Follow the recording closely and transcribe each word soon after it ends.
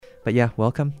But yeah,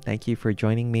 welcome. Thank you for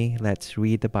joining me. Let's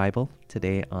read the Bible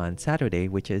today on Saturday,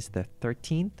 which is the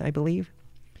 13th, I believe.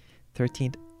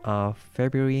 13th of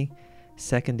February,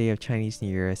 second day of Chinese New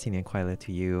Year. Sinian Kuala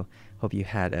to you. Hope you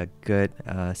had a good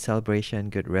celebration,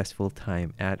 good restful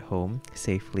time at home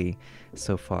safely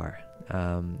so far.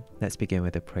 Let's begin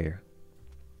with a prayer.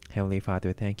 Heavenly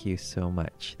Father, thank you so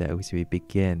much that as we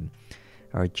begin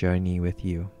our journey with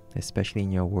you, especially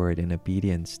in your word and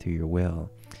obedience to your will,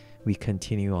 we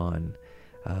continue on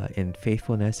in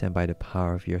faithfulness and by the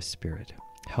power of your Spirit.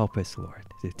 Help us, Lord,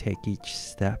 to take each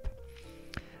step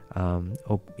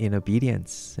in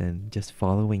obedience and just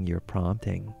following your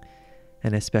prompting.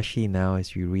 And especially now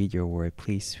as we read your word,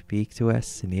 please speak to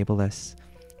us, enable us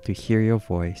to hear your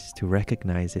voice, to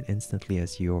recognize it instantly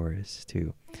as yours,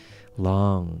 to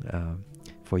long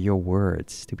for your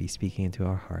words to be speaking into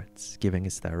our hearts, giving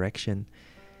us direction,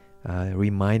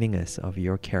 reminding us of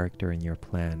your character and your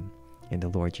plan in the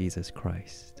Lord Jesus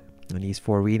Christ. And these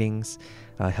four readings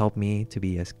help me to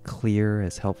be as clear,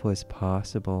 as helpful as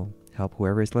possible, help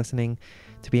whoever is listening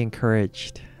to be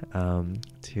encouraged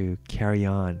to carry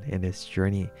on in this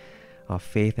journey of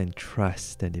faith and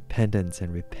trust and dependence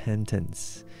and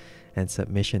repentance and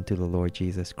submission to the Lord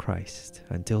Jesus Christ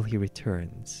until he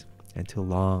returns, and to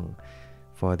long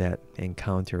for that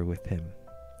encounter with him.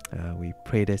 We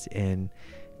pray this in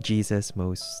Jesus'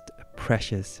 most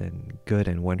precious and good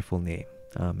and wonderful name.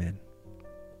 Amen.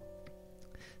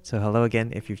 So hello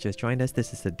again. If you've just joined us,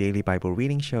 this is the Daily Bible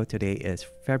Reading Show. Today is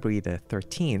February the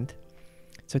 13th.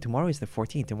 So tomorrow is the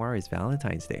 14th. Tomorrow is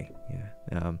Valentine's Day.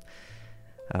 Yeah.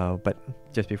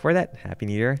 But just before that, Happy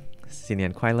New Year.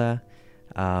 Sinian Kuala.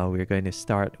 We're going to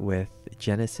start with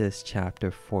Genesis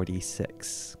chapter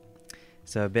 46.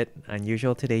 So a bit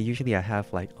unusual today. Usually I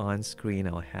have like on screen,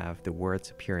 I'll have the words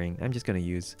appearing. I'm just going to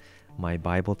use my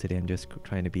Bible today. I'm just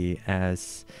trying to be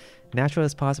as natural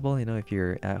as possible. You know, if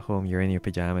you're at home, you're in your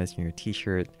pajamas, in your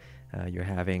t-shirt, you're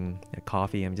having a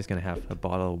coffee, I'm just going to have a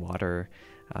bottle of water,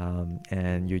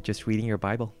 and you're just reading your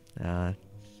Bible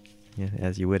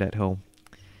as you would at home.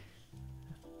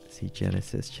 Let's see,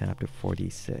 Genesis chapter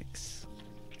 46.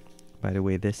 By the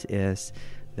way, this is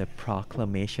the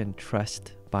Proclamation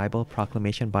Trust Bible,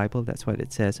 Proclamation Bible. That's what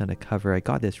it says on the cover. I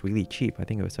got this really cheap. I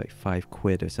think it was like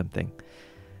 £5 or something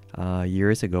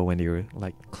years ago when they were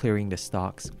like clearing the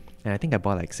stocks. And I think I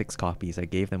bought like 6 copies. I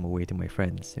gave them away to my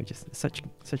friends. They're just such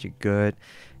a good,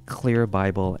 clear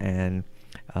Bible, and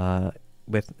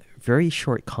with very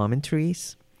short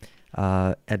commentaries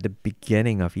at the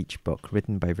beginning of each book,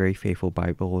 written by very faithful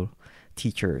Bible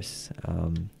teachers.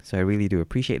 So I really do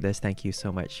appreciate this. Thank you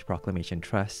so much, Proclamation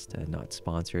Trust. Not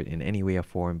sponsored in any way or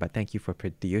form, but thank you for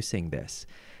producing this.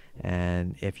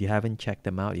 And if you haven't checked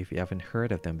them out, if you haven't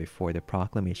heard of them before, the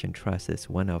Proclamation Trust is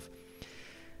one of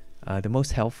the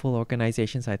most helpful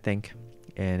organizations, I think,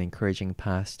 in encouraging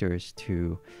pastors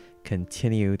to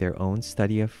continue their own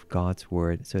study of God's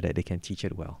Word so that they can teach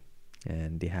it well.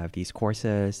 And they have these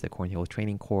courses, the Cornhill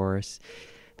Training Course.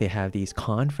 They have these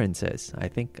conferences. I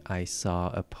think I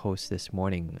saw a post this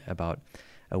morning about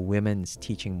a women's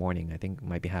teaching morning. I think it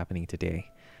might be happening today.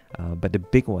 But the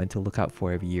big one to look out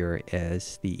for every year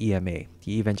is the EMA,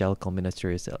 the Evangelical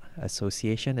Ministers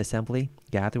Association Assembly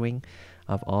gathering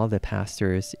of all the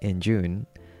pastors in June,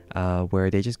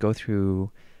 where they just go through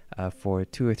for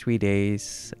 2 or 3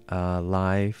 days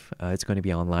live. It's going to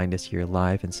be online this year,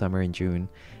 live in summer in June.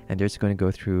 And they're just going to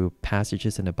go through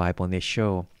passages in the Bible, and they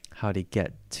show how they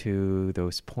get to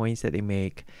those points that they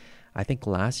make. I think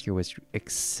last year was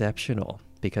exceptional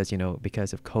because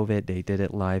of COVID, they did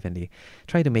it live, and they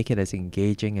tried to make it as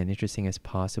engaging and interesting as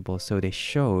possible. So they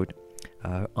showed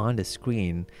on the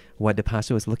screen what the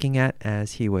pastor was looking at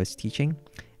as he was teaching,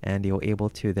 and they were able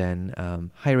to then,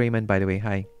 hi Raymond, by the way,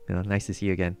 hi, nice to see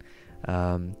you again.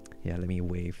 Let me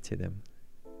wave to them.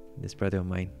 This brother of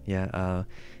mine,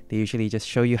 they usually just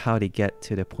show you how they get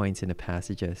to the points in the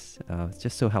passages. It's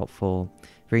just so helpful,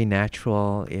 very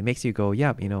natural. It makes you go,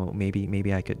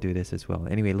 maybe I could do this as well.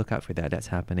 Anyway, look out for that. That's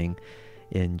happening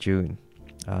in June.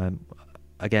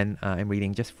 Again, I'm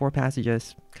reading just 4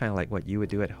 passages, kind of like what you would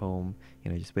do at home,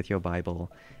 just with your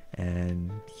Bible.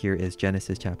 And here is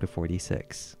Genesis chapter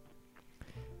 46.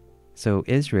 So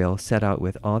Israel set out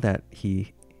with all that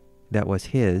was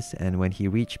his, and when he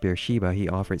reached Beersheba, he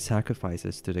offered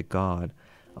sacrifices to the God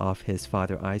of his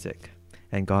father Isaac.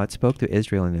 And God spoke to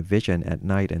Israel in a vision at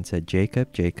night and said,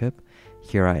 "Jacob, Jacob."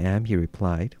 "Here I am," he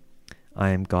replied. "I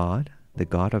am God, the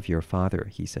God of your father,"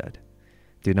 he said.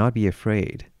 "Do not be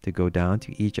afraid to go down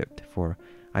to Egypt, for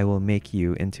I will make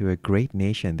you into a great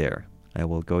nation there. I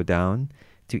will go down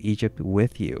to Egypt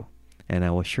with you, and I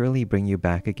will surely bring you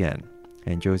back again."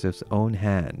 And Joseph's own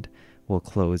hand will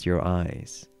close your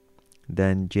eyes.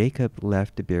 Then Jacob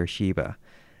left Beersheba,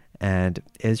 and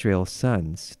Israel's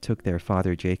sons took their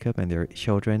father Jacob and their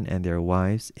children and their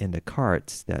wives in the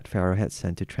carts that Pharaoh had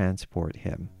sent to transport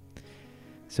him.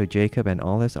 So Jacob and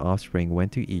all his offspring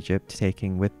went to Egypt,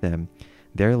 taking with them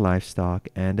their livestock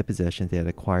and the possessions they had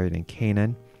acquired in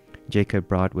Canaan. Jacob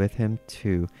brought with him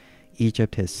to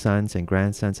Egypt his sons and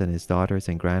grandsons and his daughters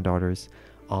and granddaughters,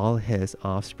 all his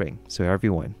offspring. So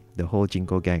everyone, the whole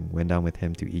Jingo gang, went down with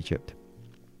him to Egypt.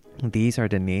 These are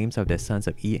the names of the sons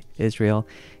of Israel,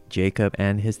 Jacob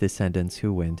and his descendants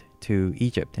who went to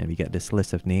Egypt. And we get this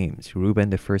list of names. Reuben,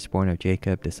 the firstborn of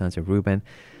Jacob, the sons of Reuben,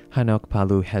 Hanok,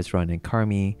 Palu, Hezron, and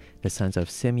Carmi, the sons of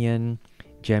Simeon,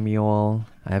 Jemuel.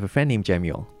 I have a friend named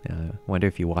Jemuel. Wonder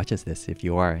if he watches this. If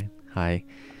you are, hi.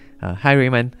 Hi,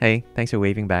 Raymond. Hey, thanks for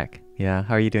waving back. Yeah,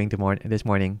 how are you doing this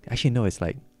morning? Actually, no, it's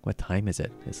like, what time is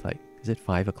it? It's like, is it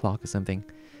 5 o'clock or something?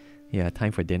 Yeah,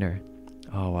 time for dinner.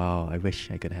 Oh, wow. I wish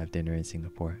I could have dinner in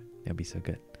Singapore. That'd be so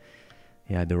good.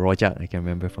 Yeah, the rojak I can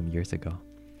remember from years ago.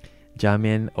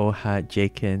 Jamin, Ohad,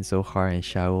 Jachin, Zohar, and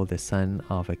Shaul, the son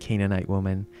of a Canaanite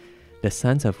woman. The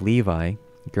sons of Levi,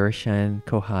 Gershon,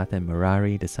 Kohath, and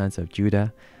Merari, the sons of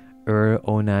Judah.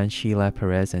 Onan, Shelah,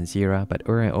 Perez, and Zerah. But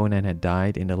and Onan had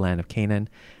died in the land of Canaan.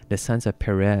 The sons of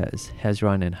Perez,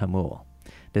 Hezron, and Hamul.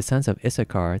 The sons of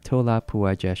Issachar, Tola,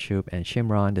 Pua, Jeshub, and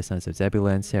Shimron. The sons of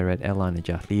Zebulun, Seret, Elon, and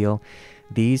Jahleel.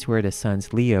 These were the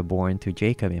sons Leah born to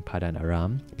Jacob in Padan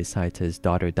Aram, besides his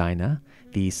daughter Dinah.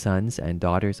 These sons and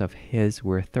daughters of his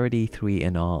were 33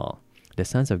 in all. The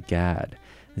sons of Gad,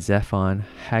 Zephon,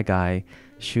 Haggai,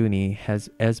 Shuni,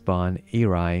 Esbon,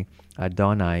 Eri,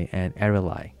 Adonai, and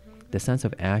Erelai. The sons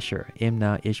of Asher,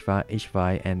 Imnah,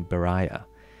 Ishvi, and Beriah.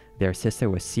 Their sister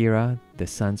was Sirah, the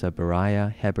sons of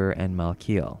Beriah, Heber, and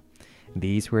Malkiel.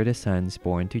 These were the sons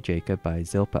born to Jacob by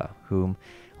Zilpah, whom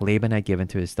Laban had given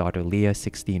to his daughter Leah,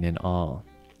 16 in all.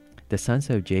 The sons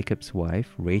of Jacob's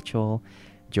wife, Rachel,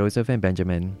 Joseph, and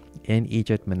Benjamin. In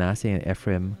Egypt, Manasseh and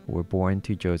Ephraim were born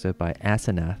to Joseph by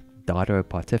Asenath, daughter of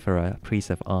Potiphera, priest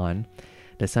of On.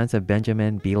 The sons of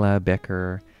Benjamin, Bela,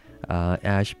 Becher,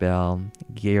 Ashbel,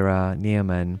 Gera,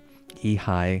 Naaman,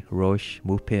 Ehi, Rosh,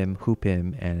 Mupim,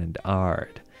 Hupim, and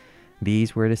Ard.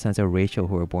 These were the sons of Rachel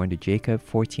who were born to Jacob,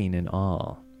 14 in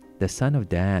all. The son of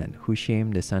Dan,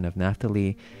 Hushim, the son of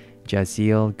Naphtali,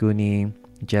 Jaziel, Guni,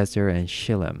 Jezer, and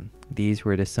Shillem. These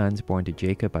were the sons born to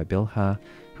Jacob by Bilhah,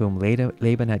 whom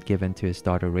Laban had given to his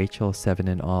daughter Rachel, 7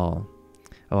 in all.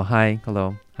 Oh, hi.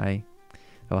 Hello. Hi.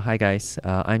 Oh, hi, guys.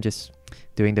 I'm just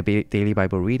doing the daily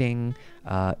Bible reading.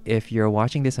 If you're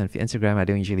watching this on Instagram, I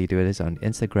don't usually do this on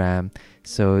Instagram,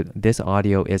 so this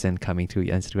audio isn't coming through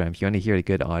Instagram. If you want to hear the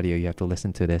good audio, you have to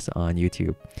listen to this on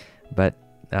YouTube. But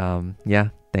yeah,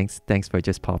 thanks for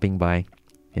just popping by.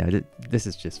 Yeah, this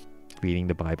is just reading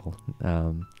the Bible.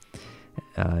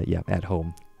 Yeah, at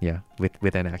home. Yeah,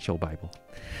 with an actual Bible.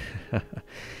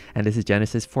 And this is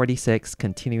Genesis 46,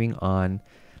 continuing on.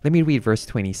 Let me read verse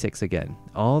 26 again.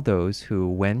 All those who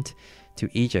went to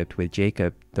Egypt with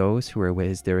Jacob, those who were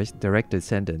his direct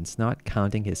descendants, not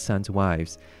counting his sons'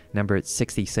 wives, numbered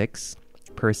 66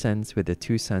 persons, with the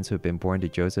 2 sons who had been born to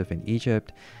Joseph in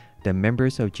Egypt. The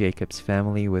members of Jacob's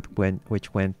family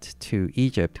which went to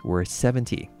Egypt were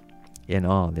 70 in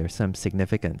all. There's some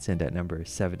significance in that number,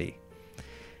 70.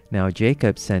 Now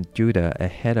Jacob sent Judah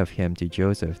ahead of him to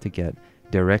Joseph to get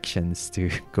directions to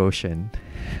Goshen.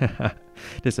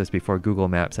 This was before Google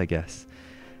Maps, I guess.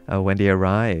 When they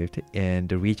arrived in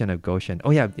the region of Goshen.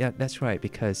 Oh yeah, that's right,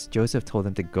 because Joseph told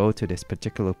them to go to this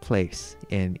particular place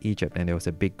in Egypt, and there was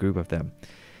a big group of them.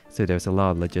 So there's a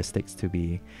lot of logistics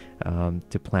to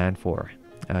plan for.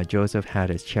 Joseph had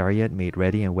his chariot made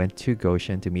ready and went to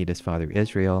Goshen to meet his father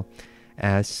Israel.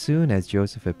 As soon as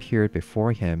Joseph appeared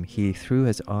before him, he threw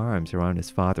his arms around his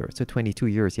father. So 22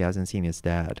 years he hasn't seen his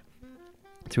dad.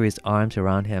 Threw his arms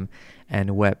around him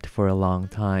and wept for a long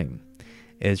time.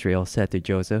 Israel said to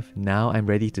Joseph, "Now I'm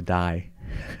ready to die,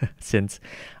 since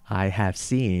I have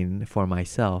seen for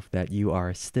myself that you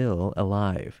are still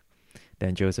alive."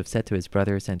 Then Joseph said to his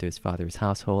brothers and to his father's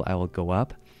household, "I will go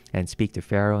up and speak to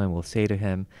Pharaoh and will say to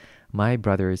him, 'My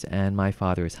brothers and my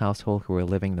father's household who are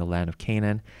living in the land of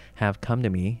Canaan have come to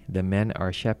me. The men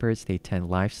are shepherds, they tend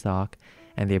livestock,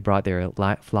 and they brought their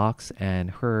flocks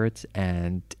and herds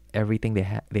and everything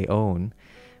they own.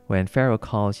 When Pharaoh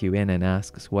calls you in and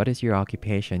asks, "What is your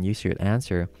occupation?" you should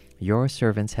answer, "Your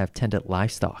servants have tended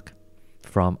livestock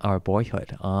from our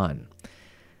boyhood on,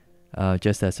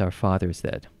 just as our fathers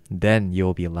did." Then you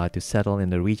will be allowed to settle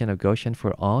in the region of Goshen,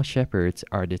 for all shepherds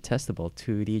are detestable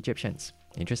to the Egyptians.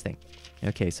 Interesting.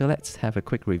 Okay, so let's have a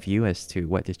quick review as to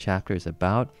what this chapter is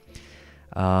about.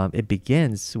 It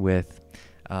begins with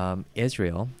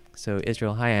Israel. So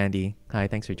Israel, hi Andy, hi,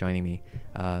 thanks for joining me.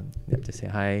 I have to say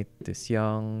hi to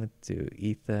Seong, to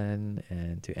Ethan,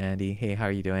 and to Andy. Hey, how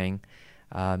are you doing?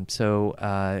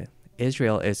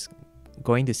 Israel is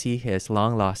going to see his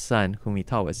long lost son, whom he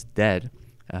thought was dead.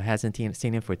 Hasn't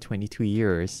seen him for 22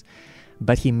 years.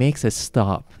 But he makes a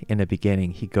stop in the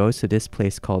beginning. He goes to this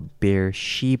place called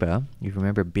Beersheba. You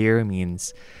remember, Beer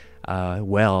means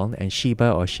well, and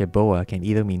Sheba or Sheboah can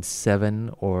either mean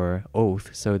seven or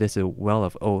oath. So there's a well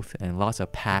of oath, and lots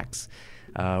of pacts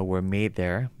were made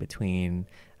there between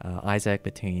Isaac,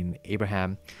 between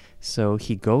Abraham. So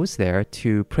he goes there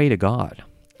to pray to God.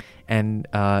 And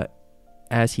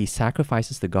as he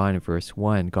sacrifices to God in verse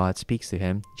 1, God speaks to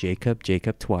him, Jacob,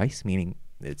 Jacob, twice, meaning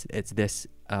it's this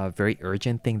very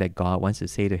urgent thing that God wants to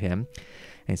say to him.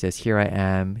 And he says, here I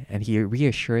am. And he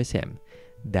reassures him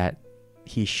that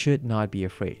he should not be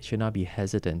afraid, should not be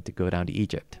hesitant to go down to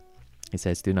Egypt. He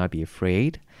says, do not be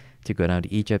afraid to go down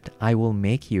to Egypt. I will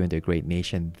make you into a great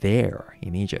nation there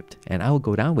in Egypt, and I will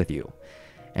go down with you,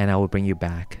 and I will bring you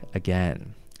back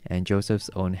again. And Joseph's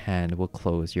own hand will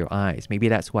close your eyes. Maybe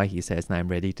that's why he says, now I'm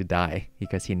ready to die,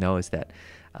 because he knows that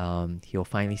he'll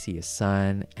finally see his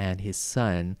son, and his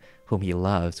son, whom he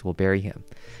loves, will bury him.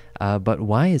 But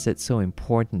why is it so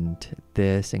important,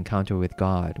 this encounter with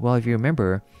God? Well, if you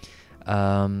remember,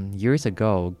 years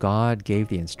ago, God gave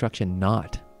the instruction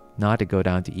not to go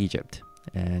down to Egypt.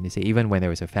 And they say even when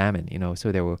there was a famine,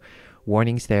 so there were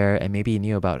warnings there. And maybe he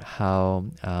knew about how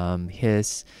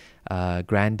his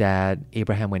granddad,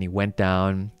 Abraham, when he went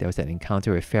down, there was that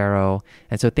encounter with Pharaoh.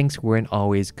 And so things weren't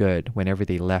always good whenever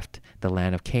they left the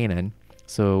land of Canaan.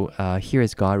 So here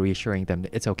is God reassuring them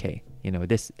that it's okay.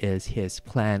 This is his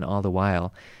plan all the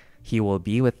while. He will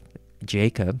be with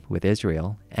Jacob, with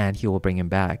Israel, and he will bring him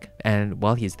back. And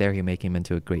while he's there, he'll make him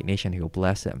into a great nation. He'll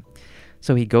bless him.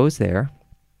 So he goes there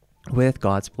with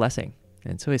God's blessing.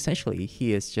 And so essentially,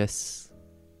 he is just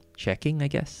checking, I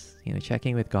guess,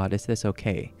 checking with God, is this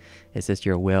okay? Is this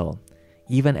your will?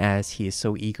 Even as he is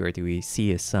so eager to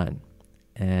see his son.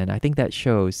 And I think that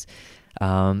shows,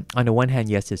 on the one hand,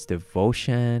 yes, his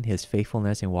devotion, his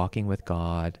faithfulness in walking with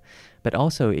God, but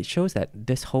also it shows that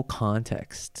this whole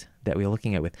context that we're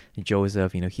looking at with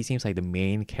Joseph, he seems like the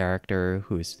main character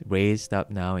who's raised up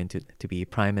now to be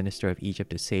prime minister of Egypt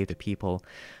to save the people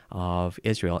of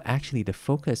Israel. Actually, the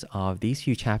focus of these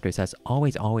few chapters has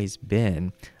always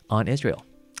been on Israel.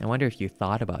 I wonder if you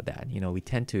thought about that. We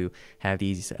tend to have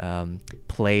these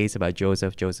plays about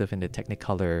Joseph in the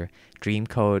Technicolor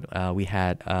Dreamcoat. We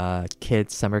had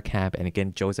kids summer camp, and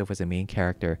again, Joseph was the main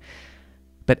character.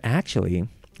 But actually,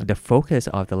 the focus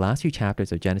of the last few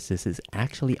chapters of Genesis is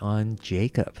actually on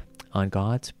Jacob, on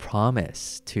God's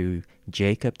promise to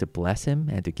Jacob to bless him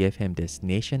and to give him this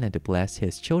nation and to bless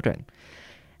his children.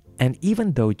 And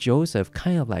even though Joseph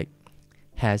kind of like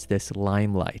has this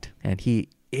limelight, and he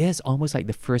is almost like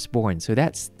the firstborn. So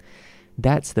that's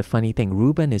the funny thing.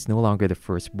 Reuben is no longer the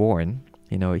firstborn.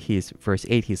 He's verse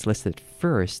 8, he's listed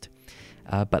first.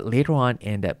 But later on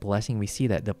in that blessing, we see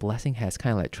that the blessing has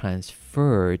kind of like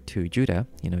transferred to Judah.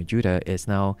 Judah is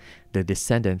now the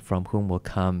descendant from whom will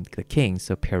come the king.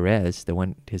 So Perez, the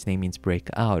one, his name means break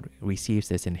out, receives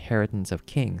this inheritance of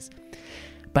kings.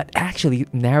 But actually,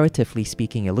 narratively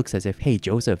speaking, it looks as if, hey,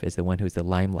 Joseph is the one who's the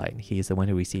limelight. He is the one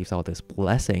who receives all this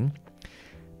blessing.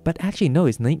 But actually, no,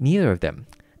 it's neither of them.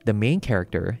 The main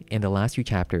character in the last few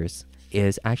chapters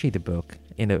is actually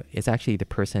it's actually the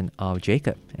person of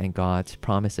Jacob and God's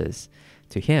promises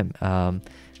to him.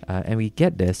 And we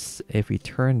get this if we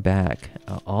turn back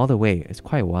all the way. It's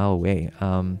quite a while away.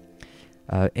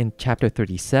 In chapter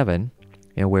 37,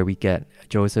 where we get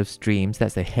Joseph's dreams.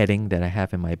 That's the heading that I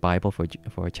have in my Bible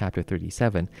for chapter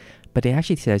 37. But it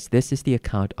actually says this is the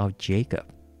account of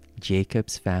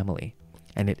Jacob's family.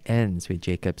 And it ends with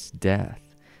Jacob's death.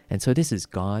 And so this is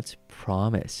God's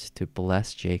promise to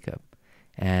bless Jacob.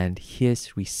 And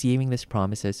his receiving these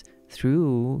promises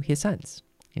through his sons,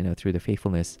 through the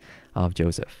faithfulness of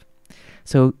Joseph.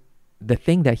 So the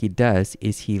thing that he does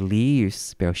is he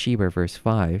leaves Beersheba, verse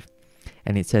 5,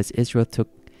 and it says Israel's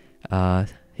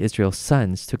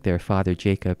sons took their father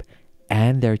Jacob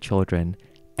and their children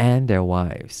and their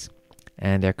wives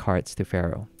and their carts to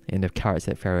Pharaoh, in the carts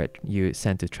that Pharaoh you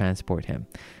sent to transport him.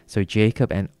 So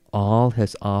Jacob and all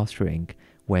his offspring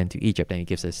went to Egypt, and he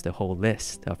gives us the whole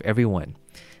list of everyone.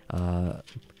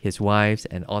 His wives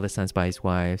and all the sons by his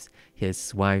wives,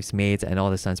 his wives' maids and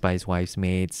all the sons by his wives'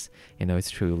 maids.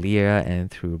 It's through Leah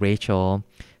and through Rachel,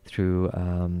 through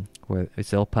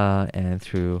Zilpah, and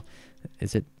through,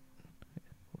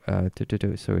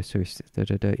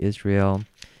 Israel.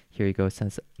 Here you go,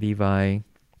 sons of Levi.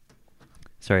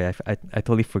 Sorry, I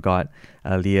totally forgot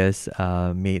Leah's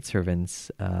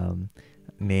maidservant's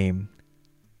name.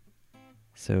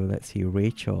 So let's see,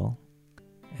 Rachel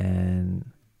and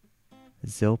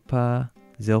Zilpah,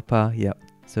 yep.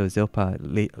 So Zilpah,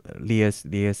 Leah's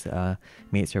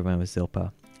maidservant was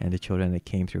Zilpah, and the children that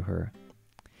came through her,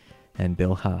 and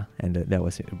Bilhah, and that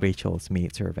was Rachel's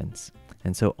maidservants.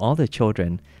 And so all the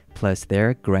children plus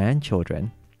their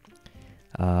grandchildren,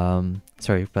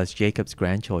 plus Jacob's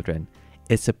grandchildren,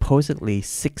 it's supposedly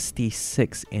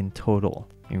 66 in total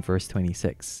in verse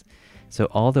 26. So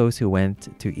all those who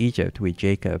went to Egypt with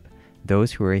Jacob,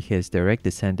 those who were his direct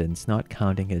descendants, not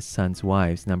counting his sons'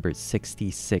 wives, numbered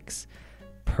 66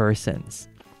 persons.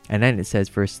 And then it says,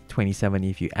 verse 27,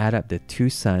 if you add up the 2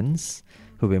 sons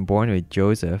who've been born with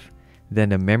Joseph, then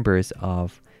the members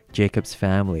of Jacob's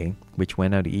family, which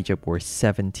went out of Egypt, were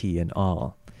 70 in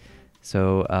all.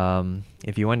 So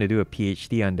if you want to do a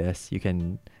PhD on this, you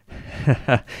can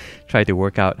try to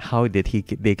work out how did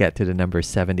they get to the number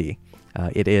 70.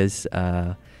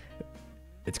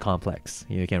 It's complex.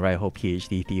 You can write a whole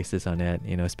PhD thesis on it,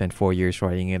 spend 4 years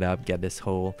writing it up, get this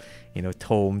whole,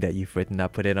 tome that you've written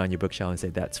up, put it on your bookshelf and say,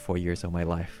 that's 4 years of my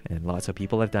life. And lots of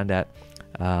people have done that.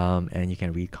 And you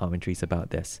can read commentaries about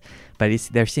this. But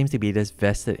there seems to be this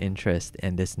vested interest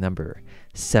in this number,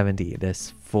 70,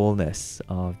 this fullness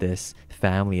of this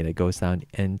family that goes down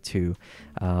into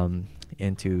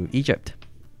Egypt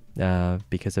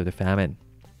because of the famine.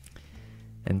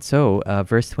 And so,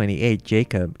 verse 28,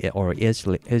 Jacob, or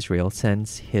Israel,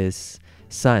 sends his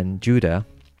son, Judah.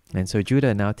 And so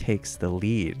Judah now takes the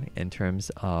lead in terms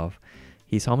of,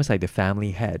 he's almost like the family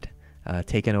head,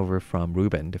 taken over from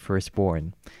Reuben, the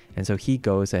firstborn. And so he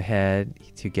goes ahead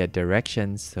to get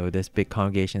directions. So this big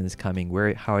congregation is coming.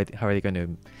 How are they going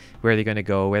to, where are they going to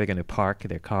go? Where are they going to park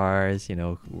their cars?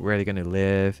 Where are they going to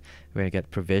live? Where are they going to get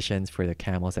provisions for their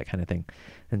camels, that kind of thing.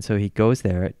 And so he goes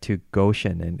there to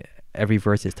Goshen, and every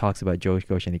verse it talks about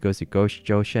Goshen. He goes to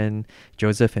Goshen.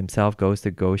 Joseph himself goes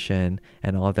to Goshen,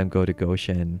 and all of them go to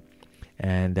Goshen.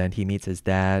 And then he meets his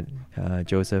dad.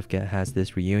 Joseph has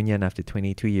this reunion after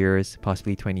 22 years,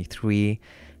 possibly 23,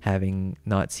 having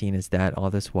not seen his dad all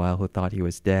this while, who thought he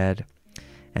was dead.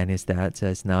 And his dad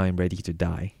says, now I'm ready to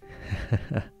die.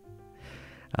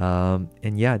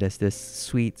 And yeah, there's this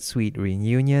sweet, sweet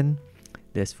reunion,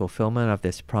 this fulfillment of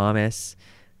this promise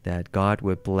that God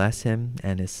would bless him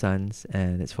and his sons,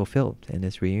 and it's fulfilled in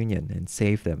this reunion and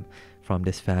save them from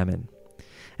this famine.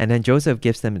 And then Joseph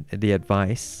gives them the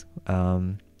advice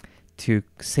to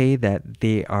say that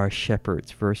they are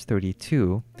shepherds. Verse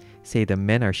 32, say the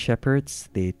men are shepherds,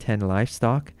 they tend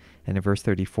livestock. And in verse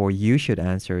 34, you should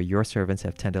answer, your servants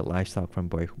have tended livestock from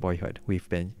boyhood. We've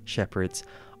been shepherds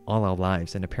all our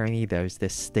lives. And apparently there's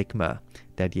this stigma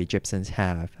that the Egyptians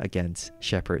have against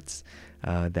shepherds,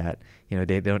 that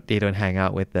they don't hang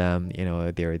out with them,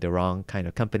 they're the wrong kind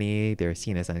of company, they're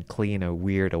seen as unclean or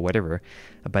weird or whatever.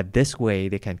 But this way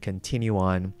they can continue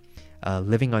on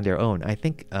living on their own. I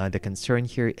think the concern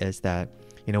here is that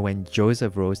when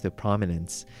Joseph rose to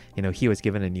prominence, he was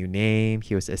given a new name,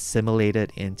 he was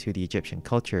assimilated into the Egyptian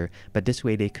culture, but this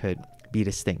way they could be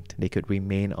distinct, they could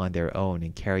remain on their own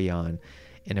and carry on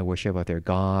in a worship of their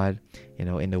God,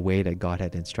 in the way that God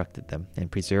had instructed them,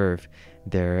 and preserve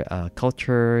their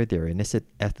culture, their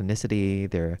ethnicity,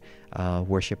 their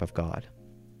worship of God.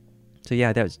 So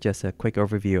yeah, that was just a quick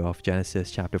overview of Genesis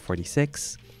chapter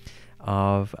 46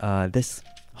 of this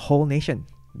whole nation.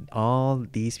 All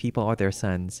these people, all their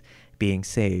sons, being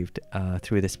saved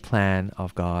through this plan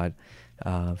of God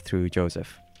through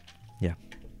Joseph. Yeah.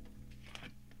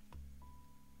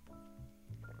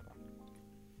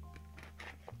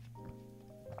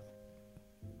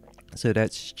 So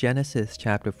that's Genesis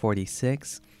chapter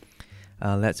 46.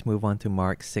 Let's move on to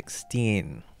Mark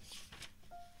 16.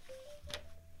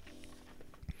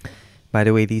 By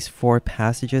the way, these 4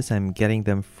 passages, I'm getting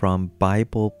them from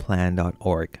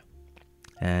BiblePlan.org.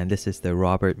 And this is the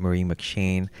Robert Murray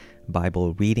McShane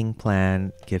Bible reading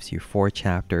plan. It gives you 4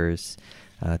 chapters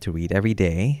to read every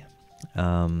day.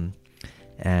 And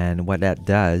what that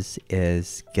does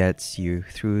is gets you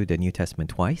through the New Testament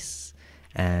twice,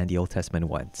 and the Old Testament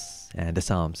once, and the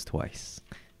Psalms twice.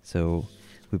 So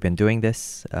we've been doing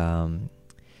this.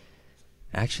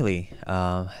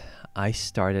 I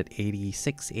started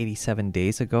 87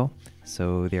 days ago.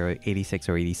 So there are 86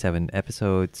 or 87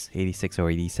 episodes, 86 or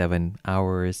 87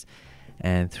 hours,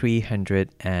 and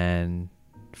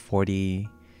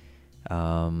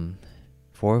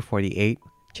 448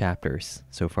 chapters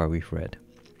so far we've read.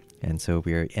 And so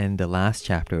we're in the last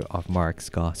chapter of Mark's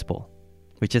Gospel,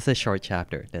 which is a short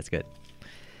chapter. That's good.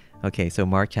 Okay, so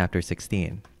Mark chapter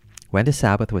 16. When the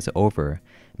Sabbath was over,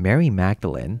 Mary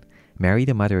Magdalene, Mary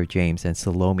the mother of James, and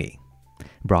Salome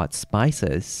brought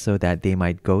spices so that they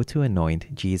might go to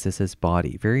anoint Jesus'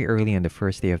 body very early on the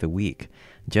first day of the week.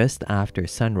 Just after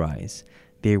sunrise,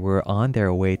 they were on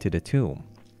their way to the tomb.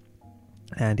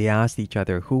 And they asked each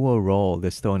other, who will roll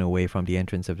the stone away from the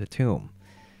entrance of the tomb?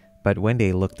 But when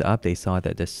they looked up, they saw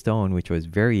that the stone, which was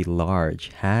very large,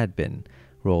 had been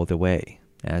rolled away.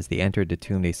 As they entered the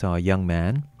tomb, they saw a young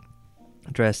man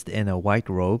dressed in a white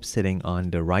robe sitting on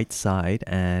the right side,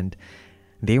 and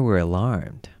they were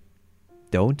alarmed.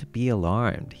 Don't be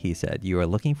alarmed, he said. You are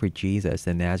looking for Jesus,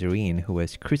 the Nazarene, who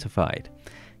was crucified.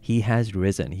 He has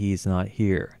risen. He is not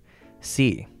here.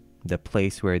 See the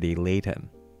place where they laid him.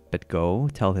 But go,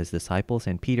 tell his disciples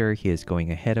and Peter, he is going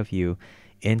ahead of you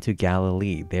into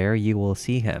Galilee. There you will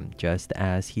see him, just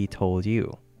as he told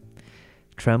you.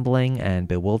 Trembling and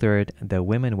bewildered, the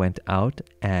women went out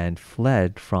and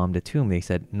fled from the tomb. They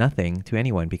said nothing to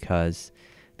anyone because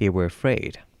they were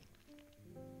afraid.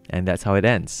 And that's how it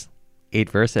ends. 8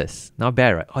 verses. Not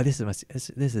bad, right? Oh, this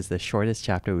is the shortest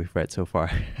chapter we've read so far.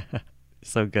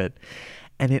 So good.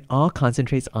 And it all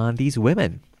concentrates on these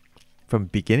women from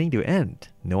beginning to end.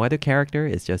 No other character.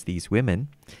 It's just these women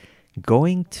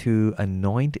going to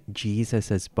anoint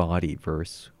Jesus' body.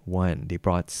 Verse 1. They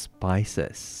brought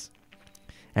spices.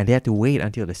 And they had to wait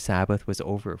until the Sabbath was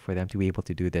over for them to be able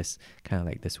to do this kind of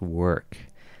like this work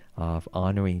of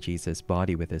honoring Jesus'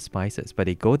 body with the spices. But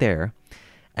they go there.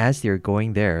 As they're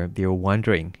going there, they're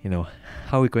wondering,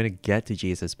 how are we going to get to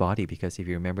Jesus' body? Because if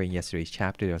you remember in yesterday's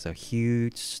chapter, there was a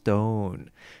huge stone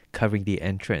covering the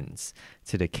entrance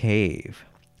to the cave.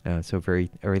 So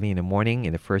very early in the morning,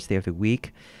 in the first day of the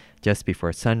week, just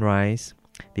before sunrise,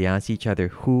 they asked each other,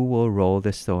 who will roll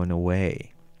the stone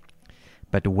away?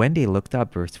 But when they looked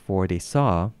up, verse 4, they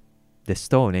saw the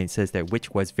stone, and it says that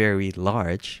which was very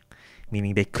large,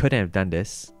 meaning they couldn't have done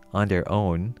this on their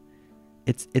own.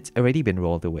 It's already been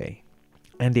rolled away.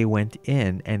 And they went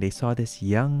in and they saw this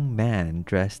young man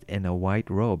dressed in a white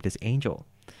robe, this angel.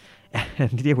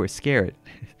 And they were scared.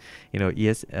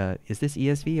 Is this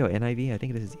ESV or NIV? I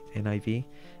think this is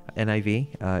NIV.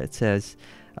 It says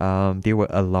they were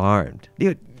alarmed.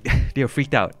 They were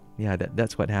freaked out. Yeah,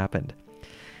 that's what happened.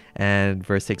 And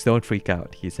verse 6, don't freak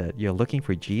out, he said. You're looking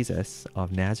for Jesus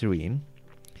of Nazarene,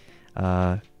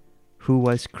 who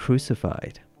was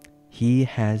crucified. He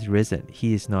has risen.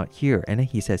 He is not here. And then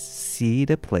he says, see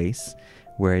the place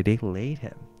where they laid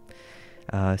him.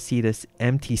 See this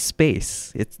empty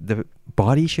space. The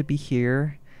body should be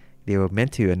here. They were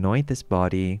meant to anoint this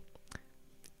body.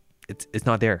 It's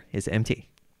not there. It's empty.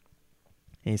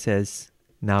 And he says,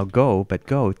 now go,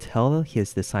 tell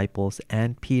his disciples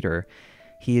and Peter,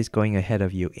 he is going ahead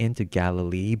of you into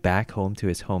Galilee, back home to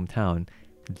his hometown.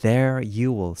 There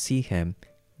you will see him,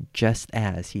 just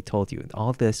as he told you.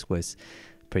 All this was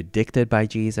predicted by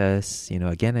Jesus,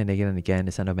 again and again and again.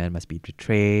 The Son of Man must be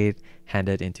betrayed,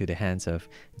 handed into the hands of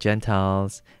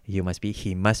Gentiles. He must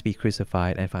be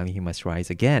crucified, and finally he must rise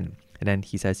again. And then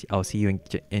he says, I'll see you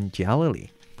in Galilee.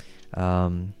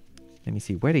 Let me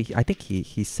see, I think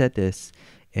he said this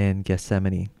in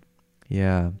Gethsemane.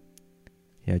 Yeah,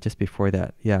 just before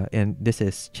that. Yeah, and this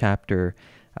is chapter,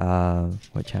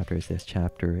 what chapter is this?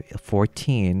 Chapter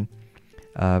 14.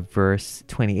 Verse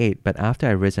 28, but after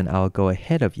I risen, I'll go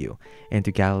ahead of you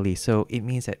into Galilee. So it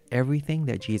means that everything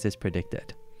that Jesus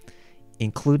predicted,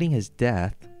 including his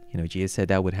death, Jesus said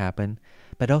that would happen,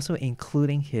 but also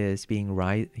including his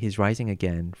rising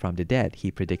again from the dead,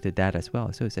 he predicted that as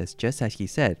well. So it says, just as he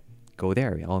said, go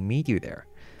there, I'll meet you there.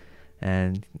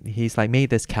 And he's like made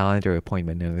this calendar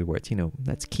appointment. In other words,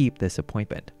 let's keep this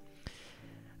appointment.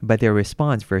 But their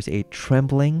response, verse 8,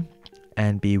 trembling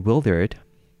and bewildered.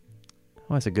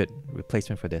 Oh, that's a good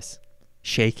replacement for this.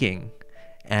 Shaking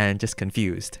and just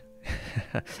confused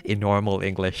in normal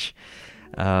English.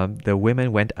 The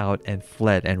women went out and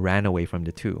fled and ran away from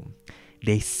the tomb.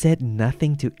 They said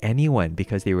nothing to anyone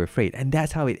because they were afraid. And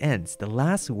that's how it ends. The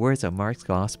last words of Mark's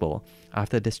gospel,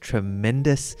 after this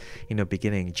tremendous,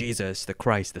 beginning, Jesus, the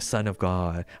Christ, the Son of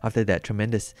God. After that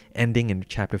tremendous ending in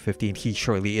chapter 15, he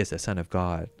surely is the Son of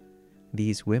God.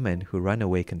 These women who run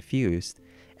away confused,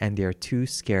 and they're too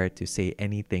scared to say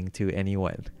anything to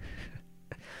anyone.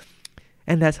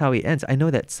 And that's how it ends. I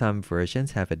know that some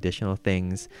versions have additional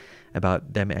things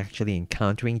about them actually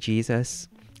encountering Jesus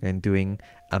and doing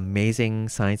amazing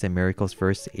signs and miracles.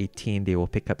 Verse 18, they will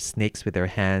pick up snakes with their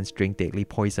hands, drink deadly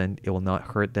poison. It will not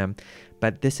hurt them.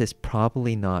 But this is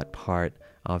probably not part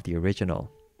of the original.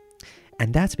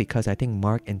 And that's because I think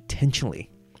Mark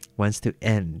intentionally wants to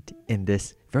end in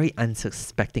this very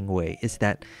unsuspecting way. It's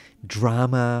that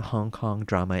drama, Hong Kong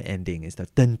drama ending. It's the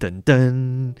dun dun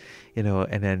dun,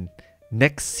 and then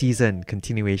next season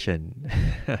continuation,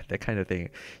 that kind of thing,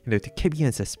 to keep you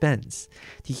in suspense,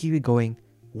 to keep you going,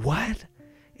 what?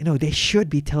 They should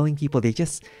be telling people they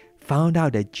just found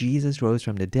out that Jesus rose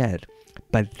from the dead,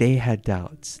 but they had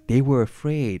doubts. They were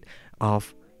afraid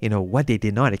of, what they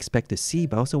did not expect to see,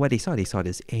 but also what they saw. They saw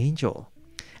this angel.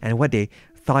 And what they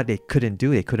thought they couldn't do,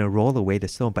 they couldn't roll away the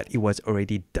stone, but it was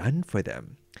already done for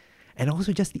them. And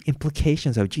also just the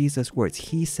implications of Jesus' words.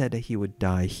 He said that he would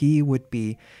die. He would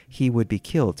be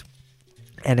killed.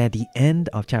 And at the end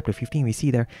of chapter 15, we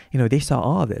see there, they saw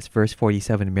all of this. Verse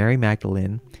 47, Mary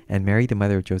Magdalene and Mary, the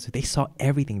mother of Joseph, they saw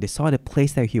everything. They saw the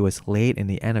place that he was laid in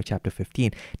the end of chapter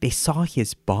 15. They saw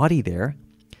his body there.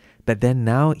 But then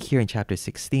now here in chapter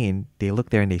 16, they looked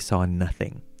there and they saw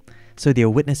nothing. So they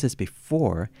were witnesses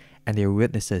before and they were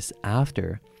witnesses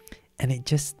after. And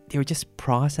they were just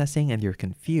processing and they were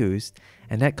confused.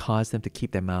 And that caused them to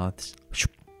keep their mouths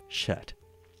shut.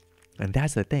 And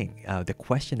that's the thing. The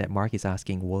question that Mark is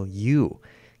asking, will you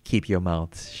keep your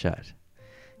mouth shut?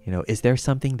 Is there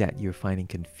something that you're finding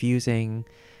confusing,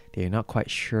 that you're not quite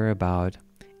sure about,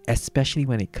 especially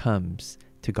when it comes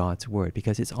to God's word?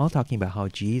 Because it's all talking about how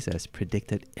Jesus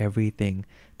predicted everything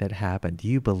that happened. Do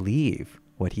you believe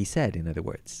what he said, in other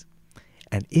words?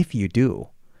 And if you do,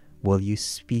 will you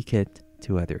speak it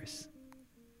to others?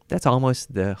 That's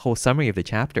almost the whole summary of the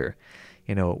chapter.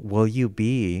 Will you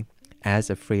be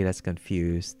as afraid, as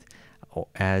confused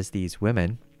as these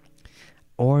women,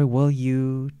 or will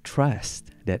you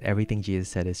trust that everything Jesus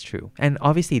said is true? And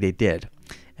obviously they did.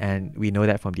 And we know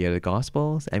that from the other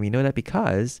Gospels. And we know that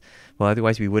because, well,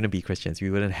 otherwise we wouldn't be Christians.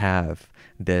 We wouldn't have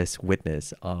this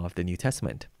witness of the New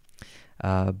Testament.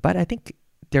 But I think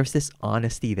there's this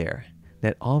honesty there,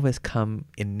 that all of us come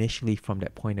initially from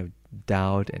that point of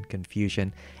doubt and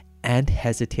confusion and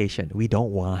hesitation. We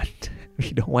don't want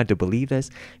to believe this.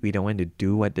 We don't want to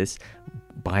do what this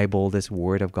Bible, this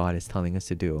Word of God is telling us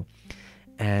to do.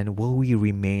 And will we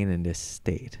remain in this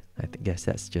state? I guess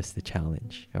that's just the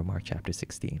challenge of Mark chapter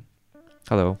 16.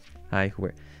 Hello. Hi.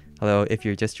 Hello. If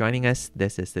you're just joining us,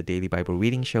 this is the Daily Bible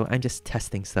Reading Show. I'm just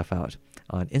testing stuff out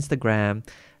on Instagram.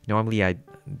 Normally,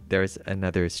 there's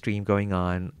another stream going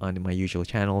on my usual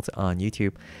channels on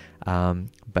YouTube.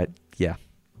 But yeah,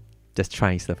 just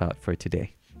trying stuff out for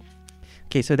today.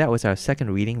 Okay, so that was our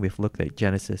second reading. We've looked at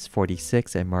Genesis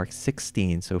 46 and Mark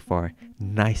 16 so far.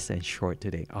 Nice and short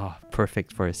today. Oh,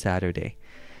 perfect for a Saturday.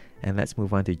 And let's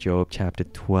move on to Job chapter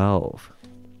 12.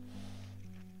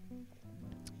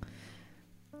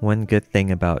 One good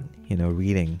thing about,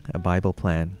 reading a Bible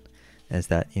plan is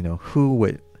that, who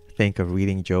would think of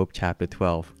reading Job chapter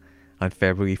 12 on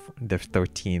February the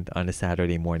 13th on a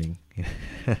Saturday morning?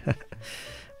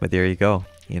 But there you go.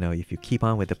 If you keep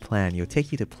on with the plan, it'll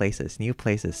take you to places, new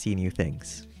places, see new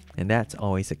things. And that's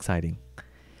always exciting.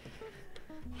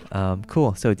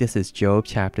 Cool. So this is Job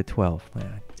chapter 12.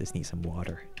 I just need some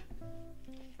water.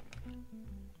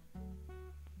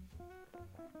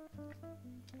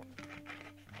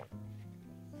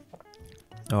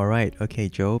 All right. Okay,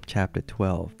 Job chapter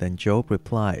 12. Then Job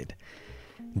replied,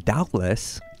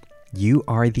 "Doubtless, you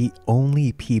are the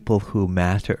only people who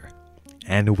matter,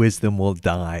 and wisdom will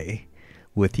die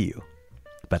with you.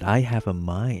 But I have a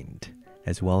mind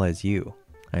as well as you.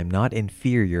 I am not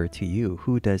inferior to you,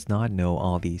 who does not know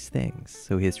all these things."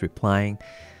 So he's replying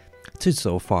to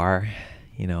Zophar,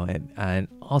 and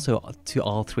also to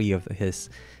all three of his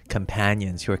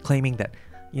companions who are claiming that,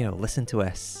 listen to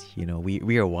us,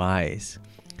 we are wise.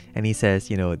 And he says,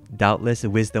 doubtless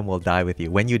wisdom will die with you.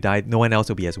 When you die, no one else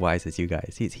will be as wise as you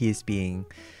guys. He's being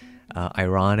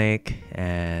ironic,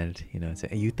 and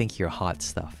you think you're hot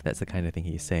stuff. That's the kind of thing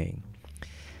he's saying.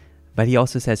 But he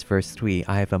also says, verse 3,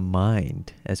 I have a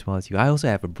mind as well as you. I also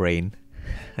have a brain.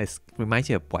 It reminds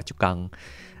you of Hua Chukang,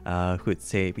 who would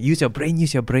say, use your brain,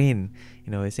 use your brain.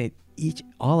 They say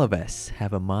all of us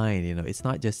have a mind. It's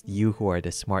not just you who are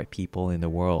the smart people in the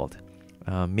world.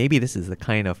 Maybe this is the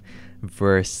kind of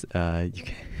verse I'm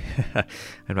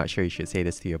not sure you should say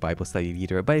this to your Bible study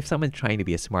leader, but if someone's trying to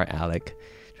be a smart aleck,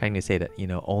 trying to say that,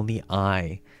 only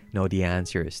I know the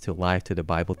answers to life, to the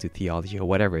Bible, to theology, or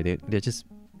whatever, they're just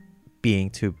being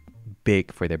too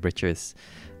big for their britches,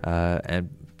 and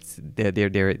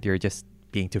they're just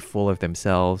being too full of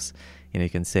themselves. You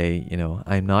can say,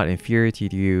 I'm not inferior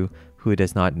to you, who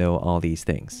does not know all these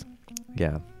things.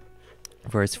 Yeah.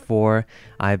 Verse 4,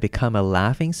 I have become a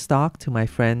laughing stock to my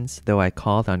friends, though I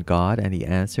called on God, and he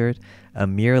answered, a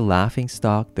mere laughing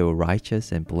stock, though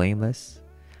righteous and blameless.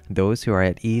 Those who are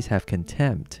at ease have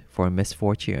contempt for for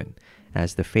misfortune,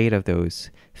 as the fate of those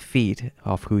feet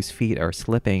of whose feet are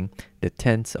slipping, the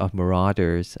tents of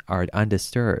marauders are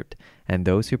undisturbed, and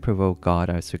those who provoke God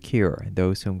are secure,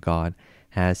 those whom God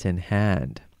has in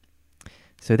hand.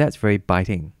 So that's very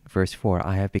biting. Verse 4,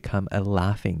 I have become a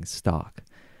laughing stock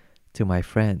to my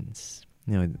friends.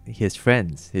 His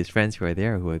friends who are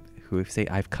there, who say,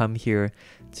 I've come here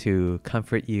to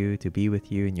comfort you, to be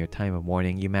with you in your time of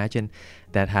mourning. You imagine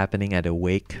that happening at a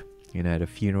wake, at a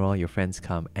funeral. Your friends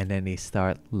come and then they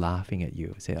start laughing at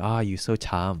you, say, you're so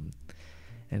charm.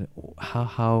 And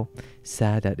how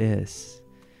sad that is.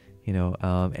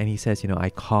 And he says, I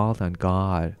called on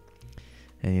God,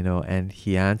 and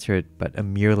he answered, but a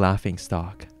mere laughing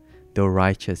stock, though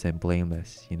righteous and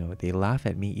blameless. They laugh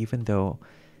at me even though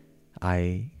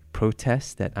I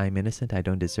protest that I'm innocent, I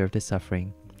don't deserve this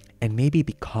suffering. And maybe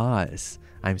because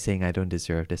I'm saying I don't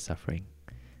deserve this suffering,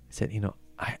 I said,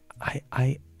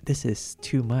 I this is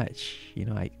too much.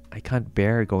 I can't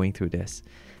bear going through this.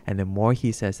 And the more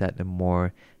he says that, the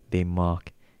more they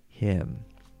mock him.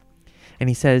 And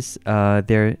he says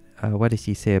what does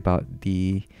he say about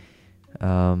the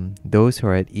those who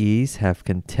are at ease have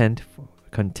contempt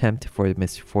for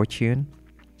misfortune.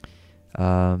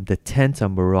 The tents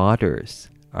of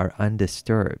marauders are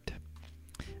undisturbed.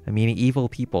 Meaning evil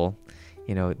people,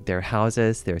 their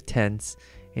houses, their tents,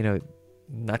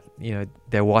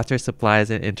 their water supply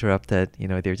isn't interrupted.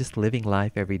 They're just living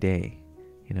life every day.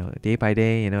 Day by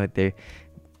day,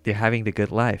 they're having the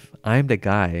good life. I'm the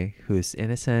guy who's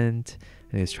innocent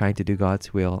and who's trying to do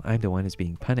God's will. I'm the one who's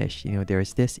being punished.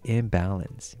 There's this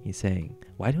imbalance. He's saying,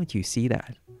 why don't you see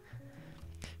that?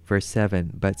 Verse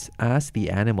 7, but ask the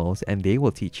animals and they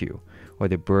will teach you, or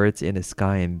the birds in the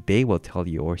sky and they will tell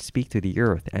you, or speak to the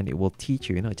earth and it will teach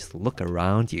you. Just look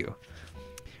around you.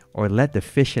 Or let the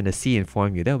fish in the sea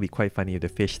inform you. That would be quite funny if the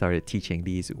fish started teaching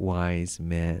these wise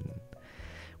men.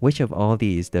 Which of all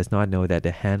these does not know that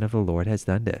the hand of the Lord has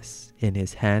done this? In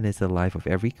his hand is the life of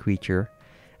every creature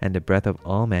and the breath of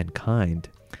all mankind.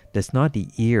 Does not the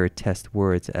ear test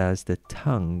words as the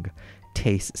tongue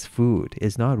tastes food?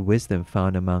 Is not wisdom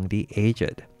found among the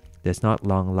aged? Does not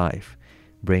long life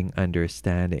bring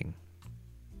understanding?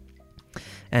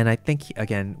 And I think,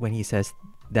 again, when he says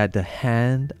that the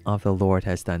hand of the Lord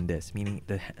has done this, meaning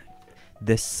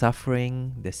this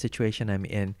suffering, the situation I'm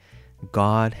in,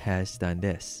 God has done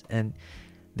this. And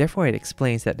therefore it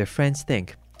explains that the friends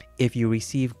think if you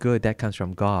receive good, that comes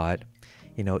from God.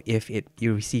 If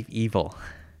you receive evil,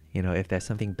 if there's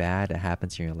something bad that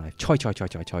happens in your life, choi.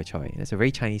 That's a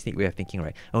very Chinese way of thinking,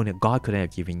 right? Oh no, God couldn't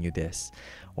have given you this.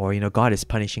 Or, God is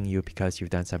punishing you because you've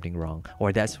done something wrong.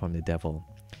 Or that's from the devil.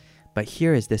 But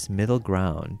here is this middle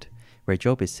ground where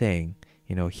Job is saying,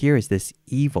 here is this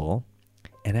evil,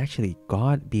 and actually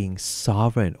God being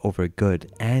sovereign over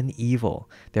good and evil.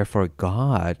 Therefore,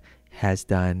 God has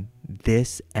done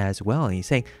this as well. And he's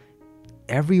saying,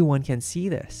 everyone can see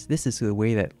this. This is the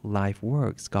way that life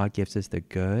works. God gives us the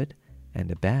good and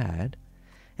the bad.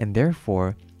 And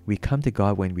therefore, we come to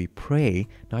God when we pray,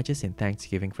 not just in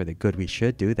thanksgiving for the good. We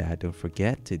should do that. Don't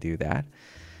forget to do that.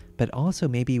 But also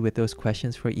maybe with those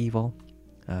questions for evil,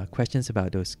 questions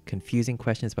about those confusing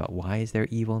questions about why is there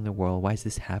evil in the world? Why is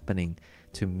this happening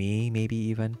to me, maybe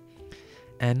even?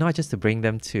 And not just to bring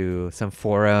them to some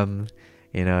forum,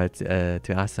 to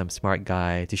ask some smart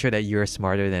guy, to show that you're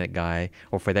smarter than that guy,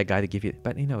 or for that guy to give you,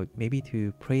 but maybe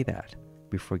to pray that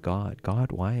before God.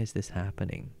 God, why is this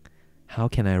happening? How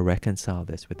can I reconcile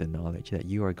this with the knowledge that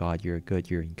you are God, you're good,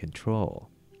 you're in control?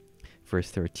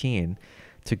 Verse 13,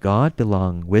 to God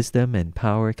belong wisdom and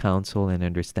power, counsel and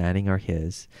understanding are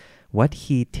his. What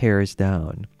he tears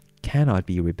down cannot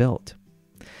be rebuilt.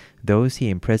 Those he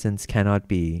imprisons cannot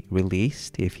be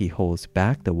released. If he holds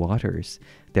back the waters,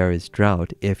 there is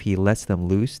drought. If he lets them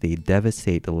loose, they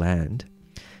devastate the land.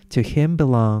 To him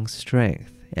belongs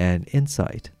strength and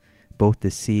insight. Both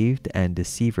deceived and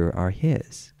deceiver are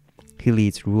his. He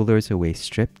leads rulers away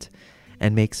stripped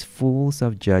and makes fools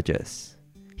of judges.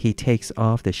 He takes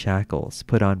off the shackles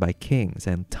put on by kings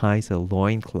and ties a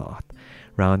loincloth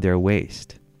round their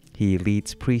waist. He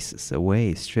leads priests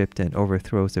away stripped and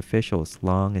overthrows officials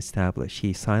long established.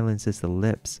 He silences the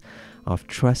lips of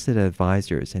trusted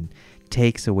advisors and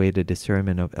takes away the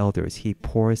discernment of elders. He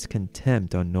pours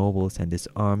contempt on nobles and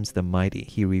disarms the mighty.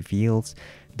 He reveals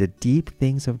the deep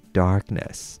things of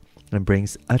darkness and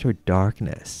brings utter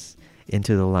darkness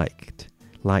into the light.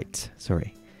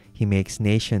 He makes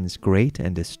nations great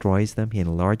and destroys them. He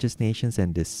enlarges nations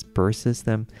and disperses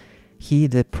them. He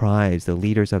deprives the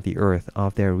leaders of the earth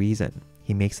of their reason.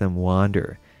 He makes them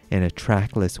wander in a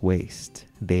trackless waste.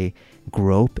 They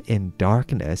grope in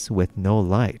darkness with no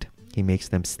light. He makes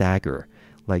them stagger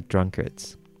like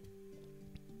drunkards.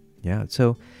 Yeah,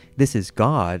 so this is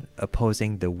God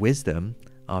opposing the wisdom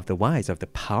of the wise, of the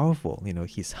powerful.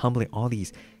 He's humbling all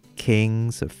these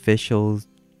kings, officials,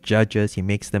 judges. He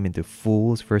makes them into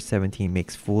fools. Verse 17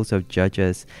 makes fools of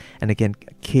judges. And again,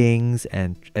 kings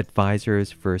and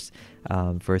advisors. Verse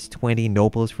 20,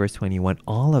 nobles. Verse 21,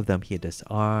 all of them he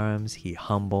disarms, he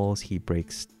humbles, he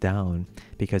breaks down.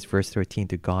 Because verse 13,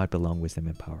 to God belong wisdom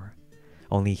and power.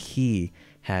 Only he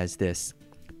has this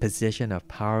position of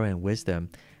power and wisdom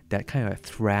that kind of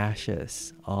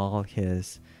thrashes all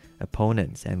his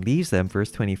opponents and leaves them. Verse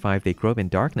 25, they grow up in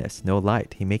darkness, no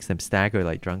light. He makes them stagger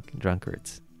like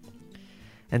drunkards.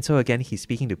 And so again, he's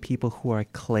speaking to people who are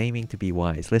claiming to be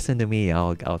wise. Listen to me,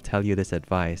 I'll tell you this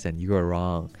advice and you are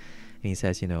wrong. And he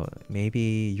says,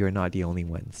 maybe you're not the only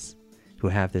ones who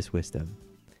have this wisdom.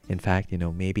 In fact,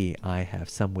 maybe I have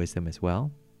some wisdom as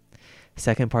well.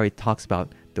 Second part, he talks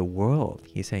about the world.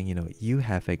 He's saying, you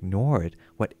have ignored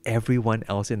what everyone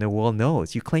else in the world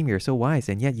knows. You claim you're so wise,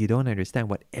 and yet you don't understand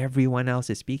what everyone else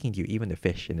is speaking to you, even the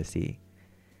fish in the sea.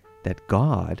 That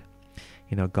God,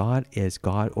 God is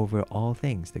God over all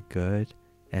things, the good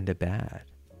and the bad.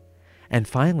 And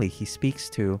finally, he speaks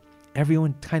to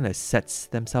everyone, kind of sets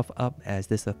themselves up as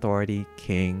this authority,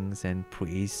 kings and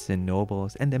priests and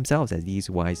nobles, and themselves as these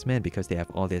wise men, because they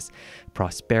have all this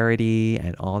prosperity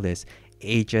and all this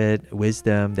aged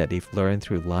wisdom that they've learned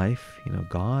through life.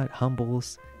 God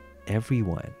humbles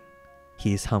everyone.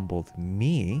 He's humbled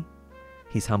me.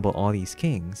 He's humbled all these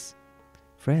kings.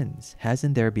 Friends,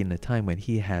 hasn't there been a time when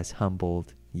he has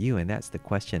humbled you? And that's the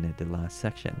question at the last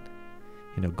section.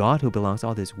 God, who belongs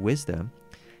all this wisdom,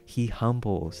 he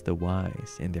humbles the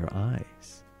wise in their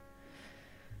eyes.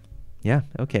 Yeah,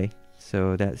 okay.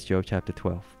 So that's Job chapter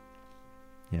 12.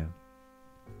 Yeah.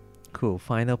 Cool.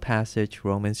 Final passage,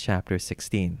 Romans chapter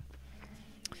 16.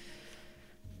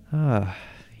 I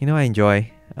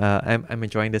enjoy. I'm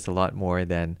enjoying this a lot more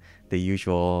than the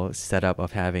usual setup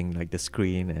of having like the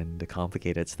screen and the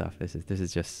complicated stuff. This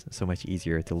is just so much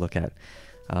easier to look at.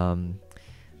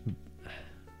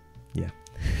 Yeah.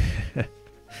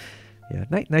 Yeah,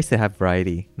 nice to have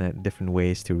variety, different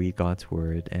ways to read God's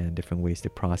word and different ways to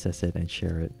process it and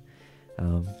share it.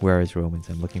 Where is Romans?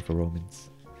 I'm looking for Romans.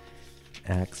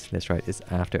 Acts, that's right, it's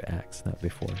after Acts, not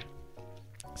before.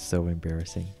 So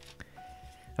embarrassing.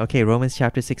 Okay, Romans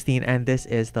chapter 16, and this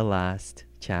is the last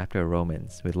chapter of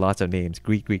Romans with lots of names.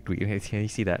 Greet. Can you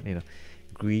see that?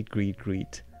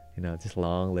 Greet. Just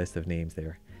long list of names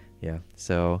there. Yeah,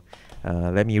 so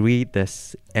let me read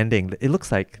this ending. It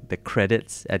looks like the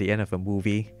credits at the end of a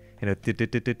movie. Greet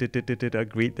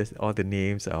all the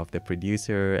names of the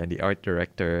producer and the art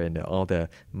director and all the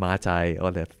Matai,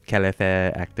 all the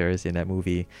Kelefe actors in that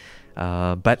movie.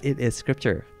 But it is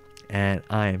scripture, and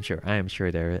I am sure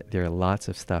there are lots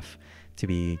of stuff to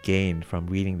be gained from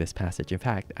reading this passage. In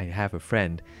fact, I have a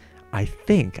friend. I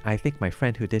think my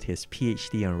friend who did his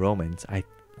PhD on Romans. I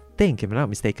think, if I'm not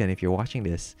mistaken, if you're watching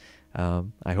this,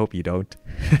 I hope you don't.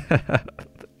 Because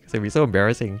it'd be so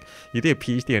embarrassing. You did a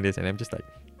PhD on this, and I'm just like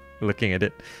looking at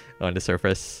it on the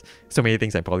surface. So many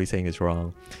things I'm probably saying is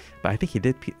wrong. But I think he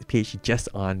did PhD just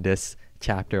on this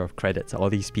chapter of credits,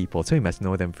 all these people. So he must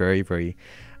know them very, very,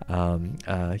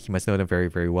 he must know them very,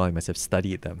 very well. He must have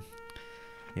studied them.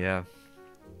 Yeah.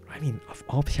 I mean, of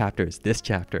all chapters, this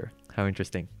chapter, how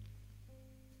interesting.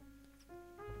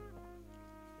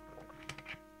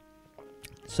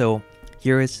 So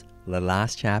here is the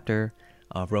last chapter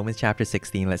of Romans chapter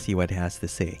 16. Let's see what it has to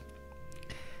say.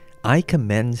 I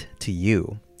commend to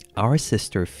you our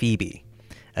sister Phoebe,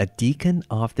 a deacon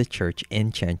of the church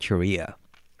in Cenchrea.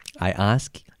 I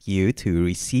ask you to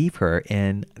receive her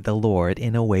in the Lord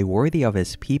in a way worthy of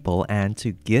his people and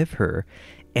to give her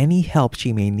any help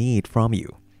she may need from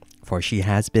you, for she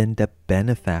has been the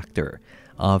benefactor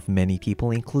of many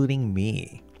people, including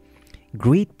me.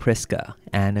 Greet Prisca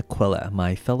and Aquila,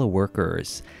 my fellow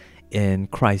workers in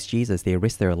Christ Jesus. They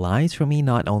risked their lives for me.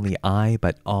 Not only I,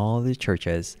 but all the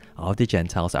churches of the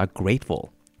Gentiles are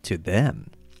grateful to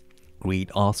them. Greet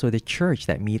also the church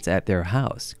that meets at their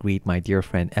house. Greet my dear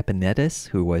friend Epaenetus,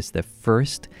 who was the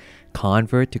first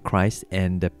convert to Christ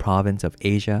in the province of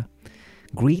Asia.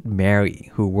 Greet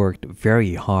Mary, who worked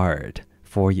very hard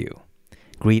for you.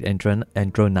 Greet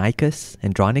Andronicus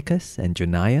and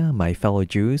Juniah, my fellow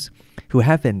Jews, who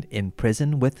have been in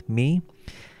prison with me.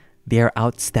 They are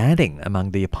outstanding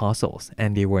among the apostles,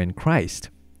 and they were in Christ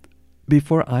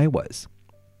before I was.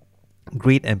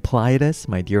 Greet Ampliatus,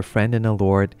 my dear friend in the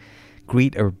Lord.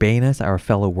 Greet Urbanus, our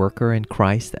fellow worker in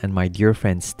Christ, and my dear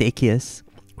friend Stachys.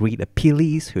 Greet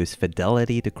Apelles, whose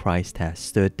fidelity to Christ has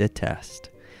stood the test.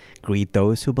 Greet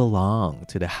those who belong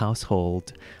to the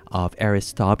household of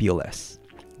Aristobulus.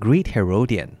 Greet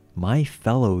Herodian, my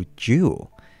fellow Jew.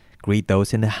 Greet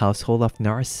those in the household of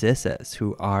Narcissus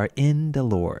who are in the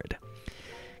Lord.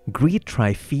 Greet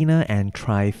Tryphena and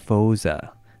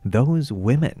Tryphosa, those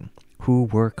women who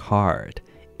work hard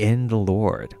in the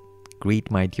Lord. Greet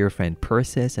my dear friend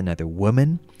Persis, another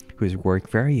woman who's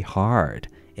worked very hard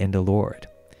in the Lord.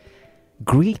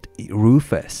 Greet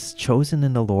Rufus, chosen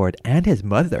in the Lord, and his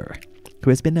mother, who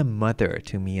has been a mother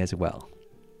to me as well.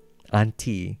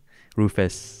 Auntie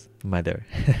Rufus' mother.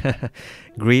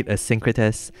 Greet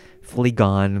Asyncritus,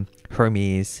 Phlegon,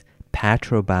 Hermes,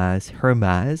 Patrobas,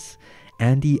 Hermas,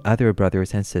 and the other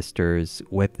brothers and sisters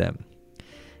with them.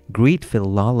 Greet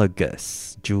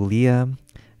Philologus, Julia,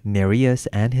 Nereus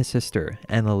and his sister,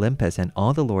 and Olympus, and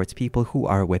all the Lord's people who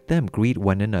are with them. Greet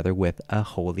one another with a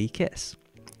holy kiss.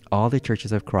 All the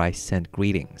churches of Christ send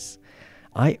greetings.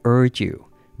 I urge you,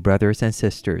 brothers and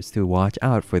sisters, to watch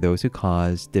out for those who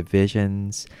cause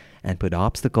divisions and put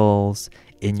obstacles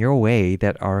in your way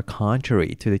that are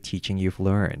contrary to the teaching you've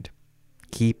learned.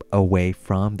 Keep away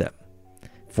from them.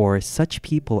 For such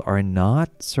people are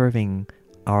not serving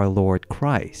our Lord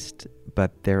Christ,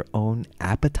 but their own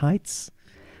appetites.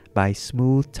 By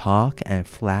smooth talk and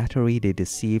flattery, they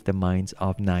deceive the minds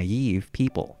of naive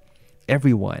people.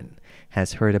 Everyone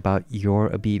has heard about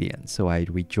your obedience, so I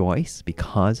rejoice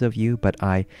because of you, but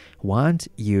I want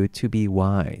you to be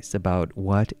wise about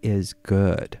what is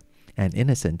good and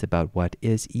innocent about what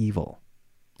is evil.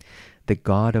 The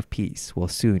God of peace will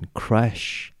soon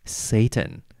crush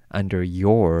Satan under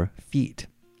your feet.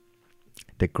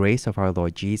 The grace of our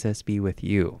Lord Jesus be with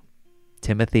you.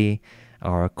 Timothy,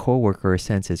 our co-worker,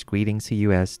 sends his greetings to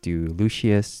you, as do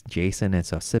Lucius, Jason, and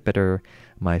Sosipater,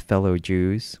 my fellow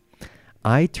Jews.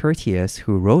 I, Tertius,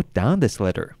 who wrote down this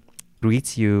letter,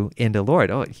 greets you in the Lord.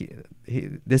 Oh,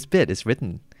 this bit is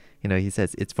written. He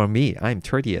says, it's for me. I'm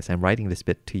Tertius. I'm writing this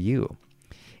bit to you.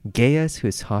 Gaius,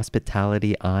 whose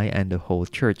hospitality I and the whole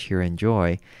church here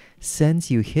enjoy,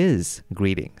 sends you his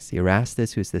greetings.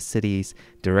 Erastus, who's the city's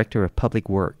director of public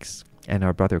works, and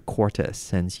our brother Quartus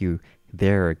sends you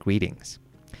their greetings.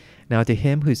 Now to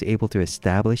him who's able to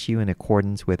establish you in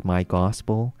accordance with my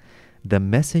gospel, the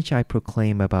message I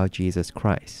proclaim about Jesus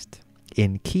Christ,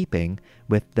 in keeping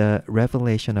with the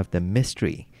revelation of the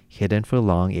mystery hidden for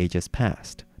long ages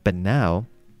past, but now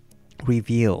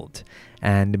revealed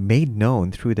and made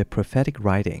known through the prophetic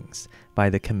writings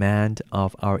by the command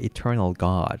of our eternal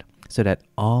God, so that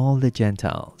all the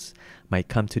Gentiles might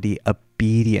come to the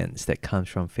obedience that comes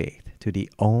from faith. To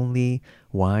the only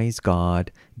wise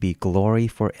God be glory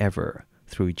forever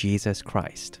through Jesus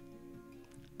Christ.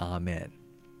 Amen.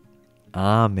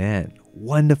 Amen.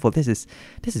 Wonderful. This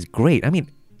is great. I mean,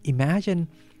 imagine,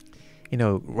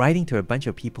 writing to a bunch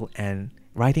of people and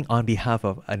writing on behalf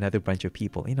of another bunch of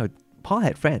people. Paul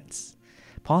had friends.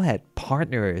 Paul had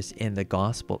partners in the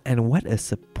gospel, and what a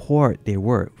support they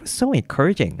were. So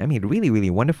encouraging. I mean, really,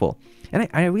 really wonderful. And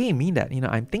I really mean that.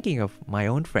 I'm thinking of my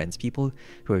own friends, people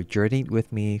who have journeyed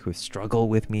with me, who struggle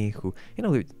with me, who,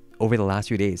 over the last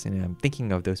few days, and I'm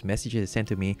thinking of those messages sent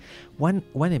to me. One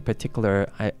in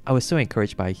particular, I was so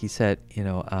encouraged by. He said,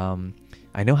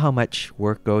 I know how much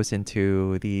work goes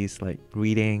into these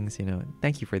greetings.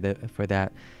 Thank you for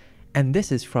that. And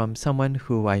this is from someone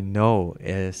who I know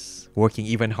is working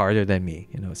even harder than me.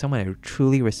 Someone I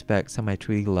truly respect, someone I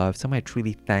truly love, someone I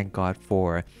truly thank God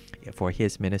for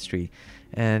his ministry.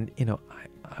 And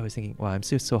I was thinking, wow, I'm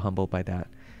so humbled by that.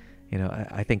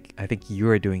 I think you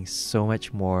are doing so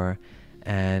much more,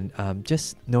 and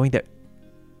just knowing that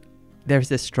there's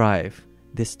this strive,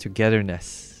 this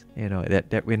togetherness,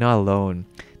 that we're not alone.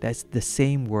 That's the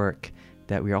same work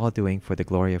that we're all doing for the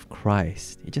glory of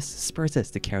Christ. It just spurs us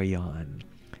to carry on.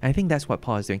 And I think that's what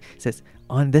Paul is doing. He says,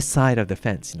 on this side of the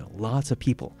fence, lots of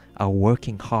people are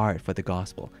working hard for the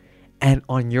gospel. And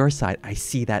on your side, I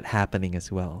see that happening as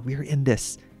well. We're in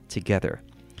this together.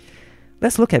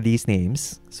 Let's look at these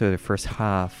names. So the first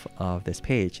half of this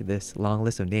page, this long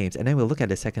list of names, and then we'll look at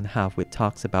the second half, which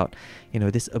talks about,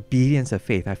 this obedience of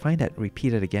faith. I find that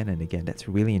repeated again and again. That's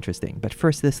really interesting. But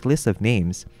first, this list of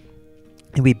names,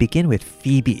 and we begin with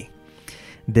Phoebe,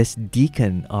 this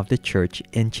deacon of the church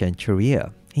in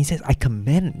Cenchrea. He says, I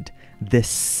commend this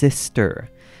sister.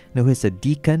 Now, who is a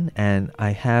deacon, and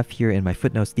I have here in my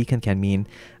footnotes, deacon can mean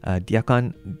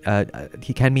diakon.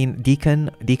 He can mean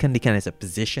deacon as a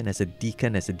position, as a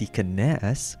deacon, as a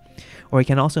deaconess, or it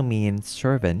can also mean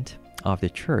servant of the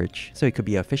church. So it could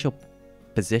be an official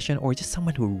position, or just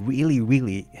someone who really,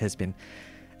 really has been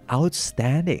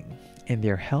outstanding in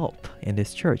their help in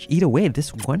this church. Either way,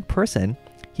 this one person,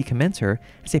 he commends her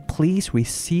and say, please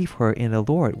receive her in the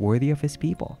Lord, worthy of his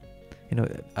people.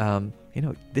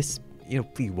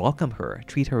 Please welcome her,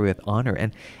 treat her with honor.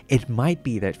 And it might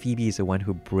be that Phoebe is the one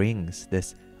who brings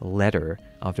this letter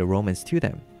of the Romans to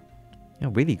them.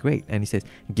 Really great. And he says,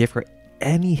 give her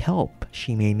any help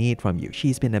she may need from you.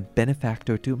 She's been a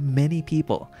benefactor to many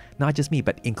people, not just me,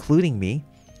 but including me.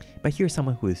 But here's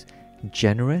someone who's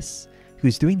generous,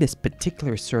 who's doing this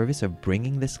particular service of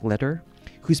bringing this letter,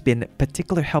 who's been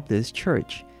particular help to this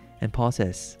church. And Paul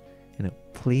says,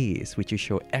 please, would you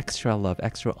show extra love,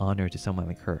 extra honor to someone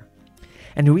like her?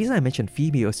 And the reason I mentioned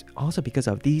Phoebe was also because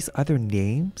of these other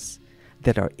names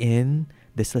that are in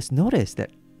this list. Notice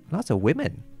that lots of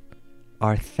women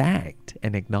are thanked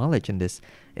and acknowledged in this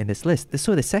list.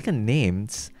 So the second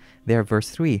names there, verse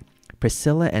 3,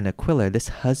 Priscilla and Aquila, this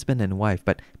husband and wife.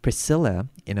 But Priscilla,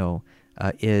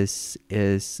 is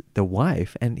the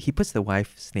wife, and he puts the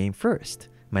wife's name first.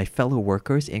 My fellow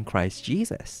workers in Christ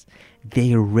Jesus.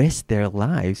 They risked their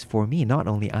lives for me, not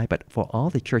only I, but for all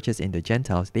the churches in the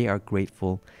Gentiles. They are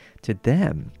grateful to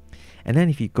them. And then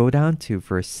if you go down to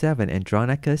verse 7,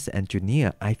 Andronicus and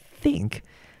Junia, I think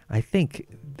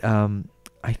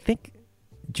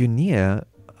Junia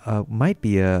might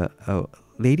be a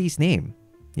lady's name.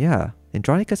 Yeah,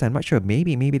 Andronicus, I'm not sure,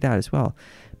 maybe that as well.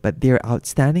 But they're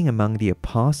outstanding among the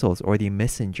apostles or the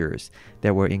messengers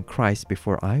that were in Christ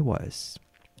before I was.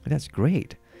 That's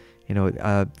great.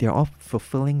 They're all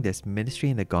fulfilling this ministry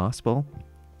in the gospel.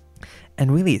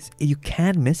 And really, you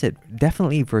can't miss it.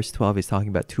 Definitely verse 12 is talking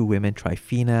about two women,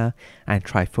 Tryphena and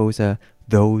Tryphosa,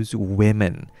 those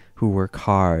women who work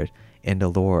hard in the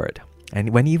Lord. And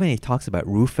when even he talks about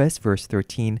Rufus, verse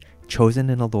 13, chosen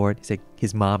in the Lord, it's like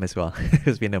his mom as well,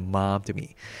 who's been a mom to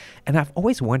me. And I've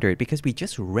always wondered, because we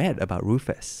just read about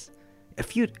Rufus a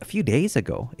few days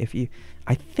ago.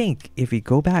 I think if we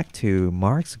go back to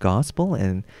Mark's gospel,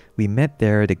 and we met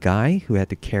there the guy who had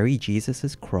to carry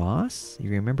Jesus's cross.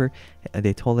 You remember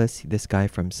they told us this guy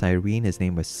from Cyrene, his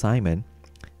name was Simon.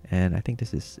 And I think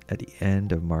this is at the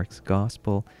end of Mark's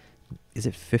gospel. Is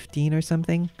it 15 or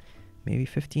something? Maybe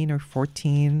 15 or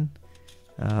 14.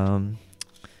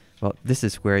 Well, this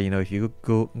is where, if you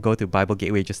go to Bible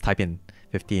Gateway, just type in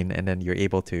 15, and then you're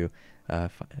able to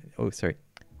sorry,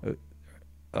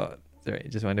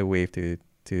 just want to wave to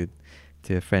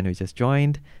a friend who just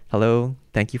joined. Hello,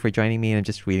 thank you for joining me. I'm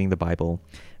just reading the Bible.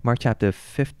 Mark chapter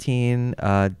 15,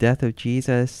 death of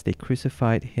Jesus, they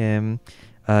crucified him.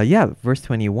 Verse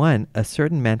 21, a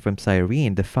certain man from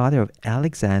Cyrene, the father of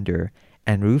Alexander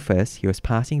and Rufus, he was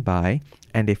passing by,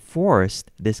 and they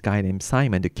forced this guy named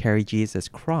Simon to carry Jesus'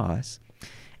 cross.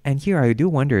 And here I do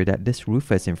wonder that this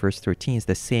Rufus in verse 13 is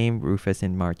the same Rufus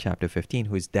in Mark chapter 15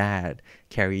 whose dad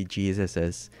carried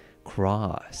Jesus'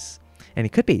 cross. And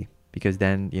it could be because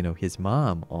then, his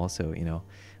mom also,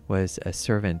 was a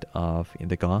servant of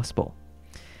the gospel.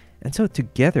 And so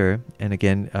together, and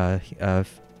again,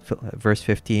 verse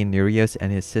 15, Nereus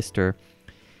and his sister,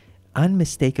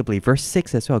 unmistakably, verse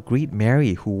 6 as well, greet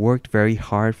Mary who worked very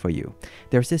hard for you.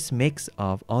 There's this mix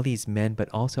of all these men, but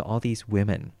also all these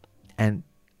women, and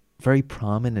very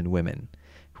prominent women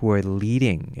who are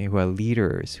leading, who are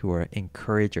leaders, who are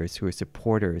encouragers, who are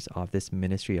supporters of this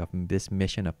ministry, of this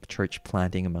mission of church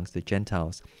planting amongst the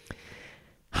Gentiles,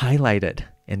 highlighted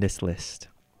in this list.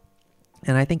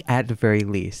 And I think at the very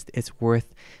least, it's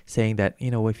worth saying that,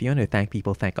 if you want to thank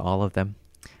people, thank all of them.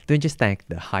 Don't just thank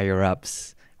the higher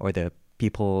ups or the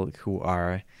people who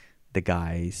are the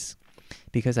guys,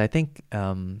 because I think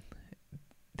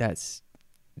that's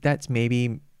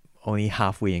maybe only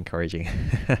halfway encouraging.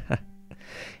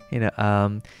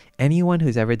 Anyone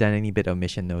who's ever done any bit of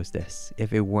mission knows this.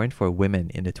 If it weren't for women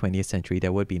in the 20th century,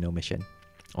 there would be no mission.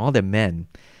 All the men,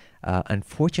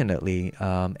 unfortunately,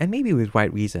 and maybe with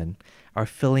right reason, are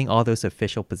filling all those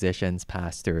official positions,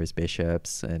 pastors,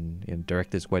 bishops, and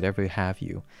directors, whatever have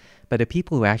you. But the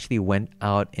people who actually went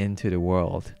out into the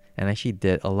world and actually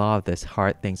did a lot of this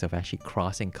hard things of actually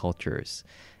crossing cultures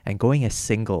and going as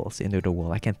singles into the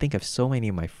world. I can think of so many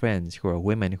of my friends who are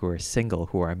women, who are single,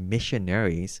 who are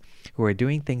missionaries, who are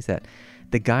doing things that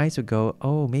the guys would go,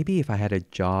 oh, maybe if I had a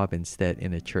job instead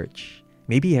in a church,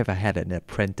 maybe if I had an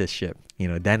apprenticeship,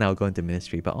 then I'll go into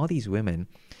ministry. But all these women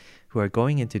who are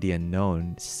going into the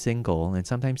unknown, single, and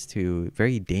sometimes to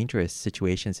very dangerous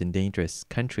situations in dangerous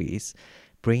countries,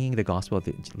 bringing the gospel of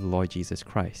the Lord Jesus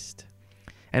Christ.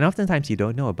 And oftentimes you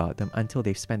don't know about them until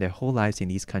they've spent their whole lives in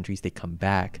these countries. They come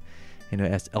back,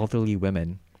 as elderly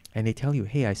women, and they tell you,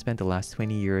 hey, I spent the last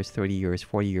 20 years, 30 years,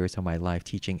 40 years of my life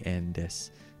teaching in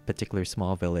this particular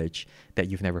small village that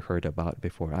you've never heard about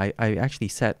before. I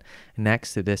actually sat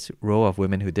next to this row of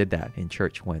women who did that in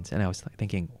church once, and I was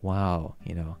thinking, wow,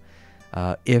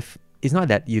 if it's not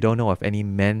that you don't know of any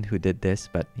men who did this,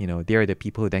 but they're the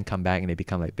people who then come back and they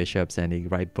become like bishops and they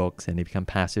write books and they become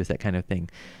pastors, that kind of thing.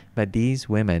 But these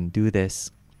women do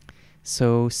this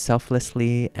so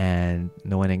selflessly, and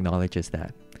no one acknowledges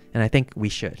that. And I think we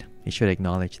should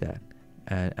acknowledge that.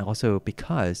 And also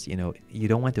because, you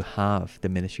don't want to have the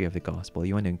ministry of the gospel.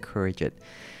 You want to encourage it.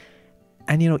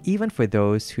 And, even for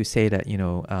those who say that,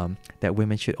 that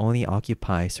women should only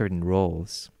occupy certain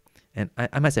roles. And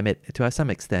I must admit, to some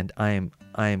extent, I am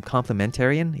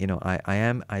complementarian.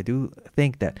 I do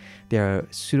think that there are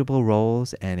suitable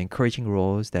roles and encouraging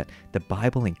roles that the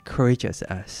Bible encourages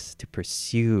us to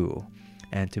pursue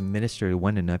and to minister to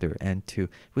one another and to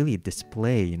really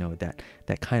display,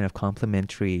 that kind of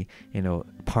complementary,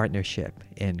 partnership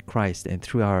in Christ and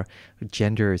through our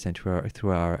genders and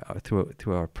through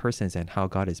our persons and how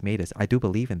God has made us. I do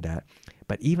believe in that.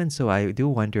 But even so, I do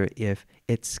wonder if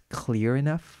it's clear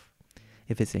enough,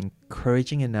 if it's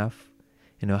encouraging enough,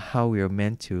 how we are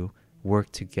meant to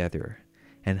work together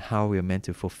and how we are meant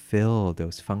to fulfill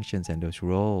those functions and those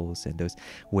roles and those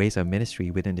ways of ministry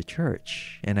within the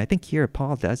church. And I think here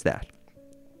Paul does that.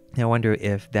 And I wonder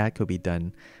if that could be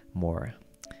done more.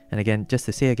 And again, just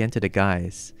to say again to the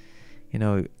guys,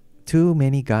 too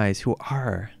many guys who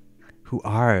are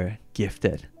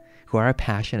gifted, who are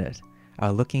passionate,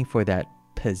 are looking for that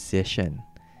position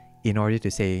in order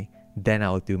to say, then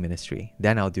I'll do ministry,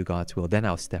 then I'll do God's will, then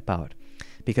I'll step out.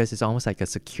 Because it's almost like a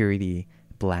security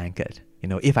blanket.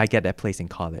 If I get that place in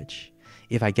college,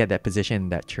 if I get that position in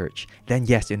that church, then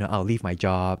yes, I'll leave my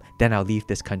job, then I'll leave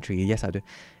this country, yes, I'll do.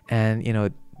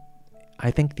 And,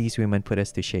 I think these women put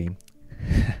us to shame.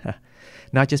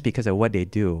 Not just because of what they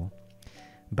do,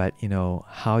 but,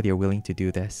 how they're willing to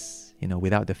do this,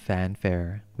 without the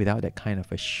fanfare, without that kind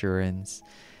of assurance,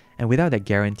 and without that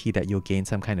guarantee that you'll gain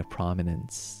some kind of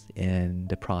prominence in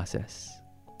the process.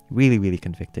 Really, really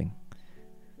convicting.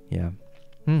 Yeah.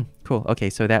 Cool. Okay,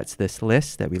 so that's this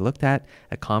list that we looked at,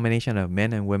 a combination of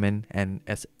men and women, and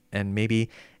maybe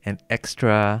an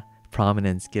extra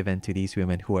prominence given to these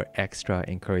women who are extra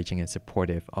encouraging and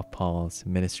supportive of Paul's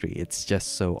ministry. It's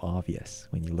just so obvious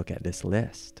when you look at this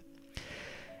list.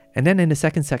 And then in the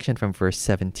second section from verse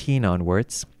 17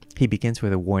 onwards, he begins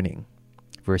with a warning.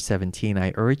 Verse 17,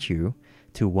 I urge you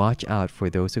to watch out for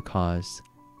those who cause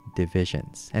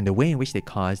divisions. And the way in which they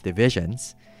cause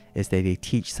divisions is that they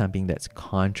teach something that's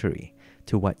contrary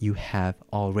to what you have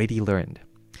already learned.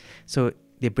 So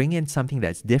they bring in something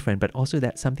that's different, but also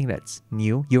that's something that's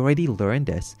new. You already learned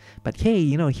this, but hey,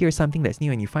 here's something that's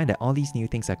new, and you find that all these new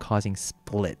things are causing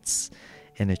splits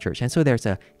in the church. And so there's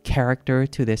a character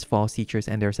to this false teachers,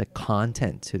 and there's a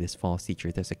content to this false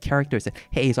teacher. There's a character that,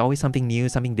 hey, it's always something new,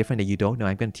 something different that you don't know.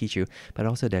 I'm going to teach you. But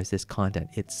also there's this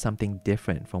content. It's something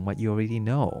different from what you already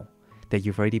know, that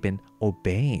you've already been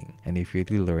obeying and you've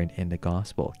really learned in the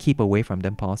gospel. Keep away from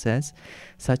them, Paul says.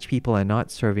 Such people are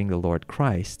not serving the Lord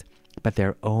Christ, but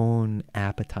their own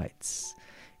appetites.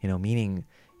 Meaning,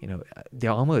 they're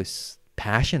almost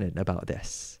passionate about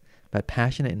this, but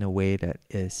passionate in a way that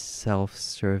is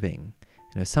self-serving.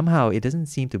 Somehow it doesn't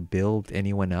seem to build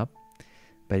anyone up,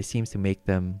 but it seems to make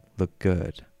them look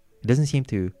good. It doesn't seem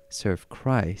to serve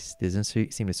Christ. It doesn't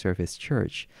seem to serve his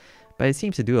church. But it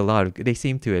seems to do they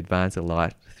seem to advance a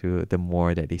lot through the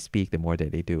more that they speak, the more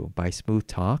that they do. By smooth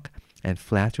talk and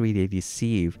flattery, they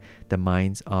deceive the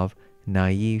minds of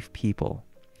naive people.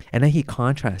 And then he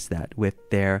contrasts that with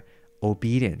their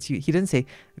obedience. He doesn't say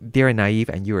they're naive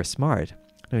and you are smart.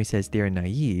 No, he says they're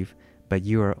naive, but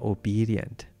you are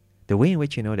obedient. The way in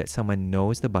which you know that someone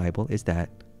knows the Bible is that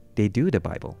they do the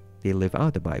Bible. They live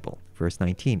out the Bible. Verse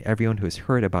 19, everyone who has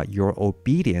heard about your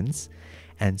obedience,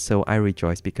 and so I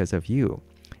rejoice because of you.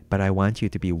 But I want you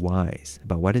to be wise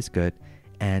about what is good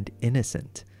and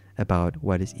innocent about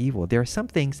what is evil. There are some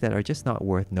things that are just not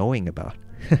worth knowing about.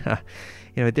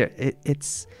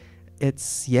 It's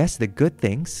yes, the good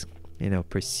things,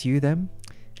 pursue them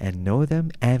and know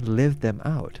them and live them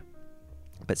out.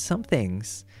 But some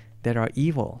things that are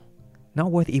evil,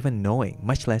 not worth even knowing,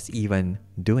 much less even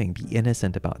doing. Be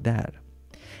innocent about that.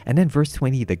 And then verse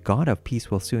 20, the God of peace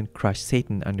will soon crush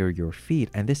Satan under your feet.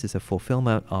 And this is a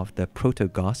fulfillment of the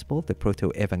proto-gospel, the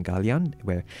proto-evangelion,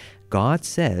 where God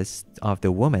says of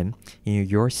the woman,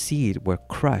 your seed will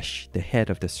crush the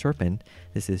head of the serpent.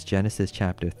 This is Genesis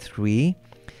chapter 3.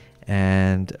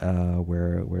 And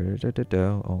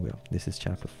this is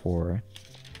chapter 4.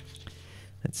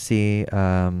 Let's see.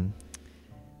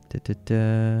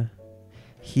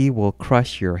 He will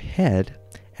crush your head,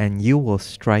 and you will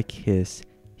strike his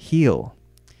heal.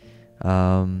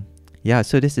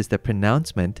 So this is the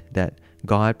pronouncement that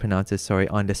God pronounces,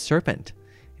 on the serpent.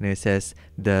 It says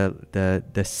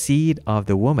the seed of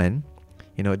the woman,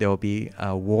 there will be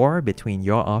a war between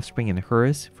your offspring and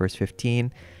hers, verse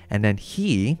 15. And then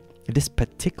this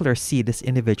particular seed, this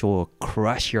individual will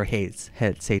crush your head,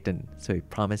 Satan. So he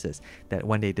promises that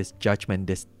one day this judgment,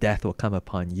 this death will come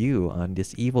upon you, on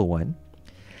this evil one.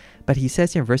 But he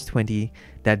says in verse 20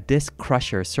 that this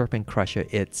crusher, serpent crusher,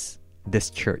 it's this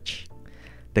church.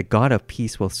 The God of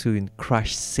peace will soon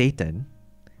crush Satan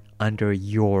under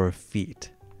your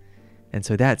feet. And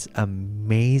so that's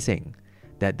amazing,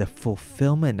 that the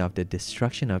fulfillment of the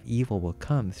destruction of evil will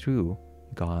come through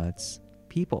God's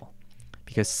people.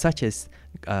 Because such is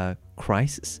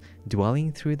Christ's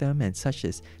dwelling through them, and such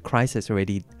as Christ has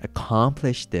already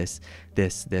accomplished this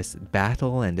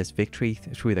battle and this victory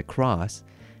through the cross,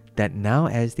 that now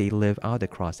as they live out the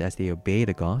cross, as they obey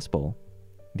the gospel,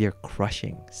 they're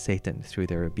crushing Satan through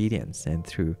their obedience and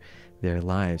through their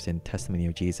lives in testimony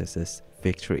of Jesus'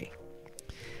 victory.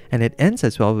 And it ends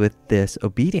as well with this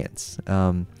obedience.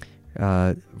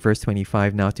 Verse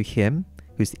 25, now to him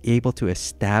who's able to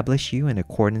establish you in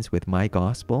accordance with my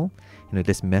gospel,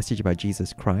 this message about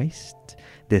Jesus Christ,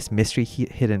 this mystery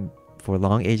hidden for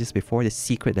long ages before, the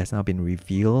secret that's now been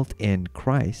revealed in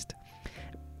Christ.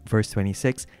 Verse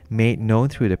 26, made known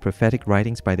through the prophetic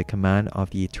writings by the command of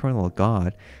the eternal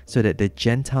God, so that the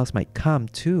Gentiles might come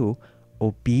to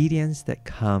obedience that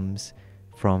comes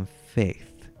from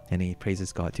faith. And he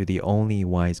praises God. To the only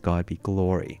wise God be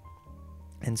glory.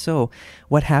 And so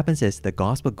what happens is the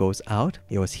gospel goes out.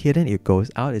 It was hidden. It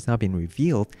goes out. It's now been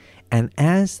revealed. And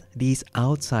as these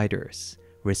outsiders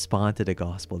respond to the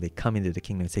gospel, they come into the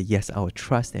kingdom and say, yes, I will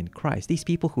trust in Christ. These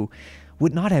people who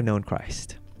would not have known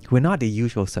Christ, who are not the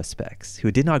usual suspects,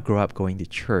 who did not grow up going to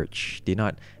church, did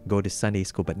not go to Sunday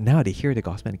school, but now they hear the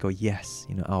gospel and go, yes,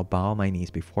 I'll bow my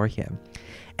knees before him.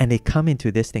 And they come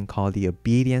into this thing called the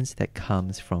obedience that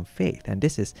comes from faith. And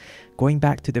this is going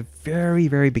back to the very,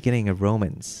 very beginning of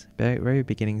Romans, very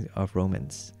beginning of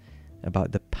Romans,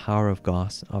 about the power of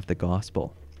the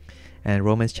gospel. And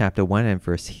Romans chapter 1 and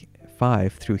verse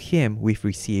 5, through him we've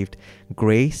received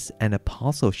grace and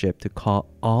apostleship to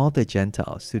call all the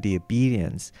Gentiles to the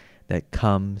obedience that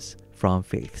comes from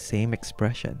faith. Same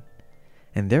expression.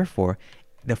 And therefore,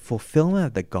 the fulfillment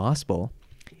of the gospel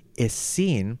is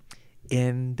seen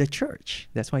in the church.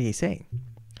 That's why he's saying,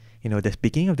 the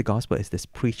beginning of the gospel is this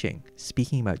preaching,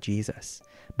 speaking about Jesus.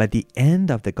 But the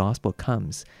end of the gospel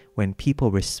comes when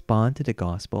people respond to the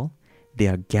gospel, they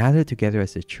are gathered together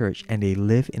as a church, and they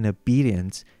live in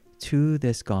obedience to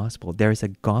this gospel. There is a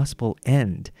gospel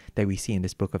end that we see in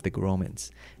this book of the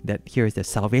Romans. That here is the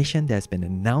salvation that has been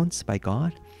announced by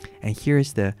God, and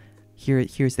here's the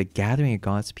gathering of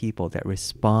God's people that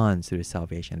responds to the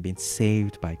salvation, being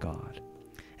saved by God.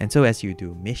 And so as you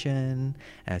do mission,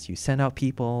 as you send out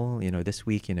people, this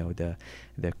week, the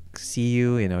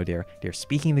CU, they're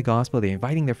speaking the gospel, they're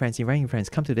inviting their friends,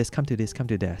 come to this, come to this, come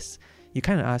to this. You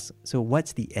kind of ask, so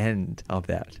what's the end of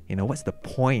that? What's the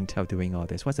point of doing all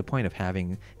this? What's the point of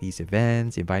having these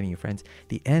events, inviting your friends?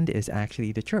 The end is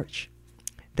actually the church.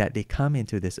 That they come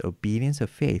into this obedience of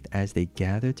faith as they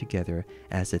gather together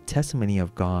as a testimony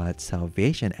of God's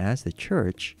salvation as the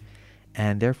church,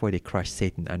 and therefore they crush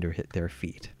Satan under their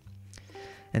feet.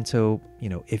 And so,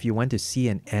 if you want to see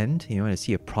an end, you want to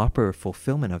see a proper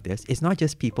fulfillment of this, it's not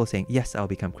just people saying, yes, I'll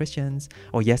become Christians,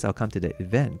 or yes, I'll come to the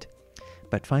event.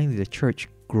 But finally, the church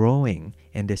growing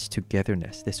in this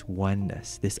togetherness, this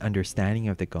oneness, this understanding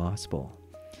of the gospel,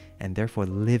 and therefore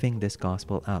living this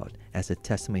gospel out as a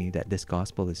testimony that this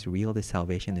gospel is real, this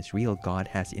salvation is real. God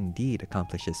has indeed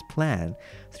accomplished his plan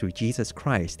through Jesus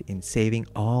Christ in saving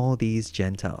all these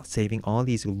Gentiles, saving all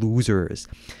these losers,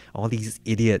 all these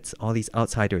idiots, all these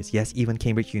outsiders, yes, even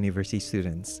Cambridge University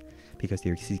students, because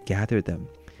he gathered them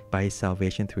by his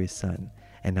salvation through his Son,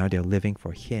 and now they're living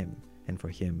for him and for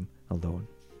him alone.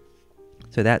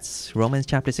 So that's Romans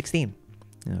chapter 16.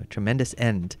 Tremendous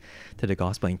end to the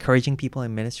gospel, encouraging people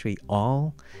in ministry,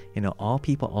 all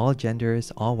people, all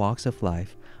genders, all walks of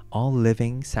life, all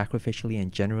living sacrificially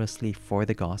and generously for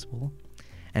the gospel,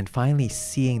 and finally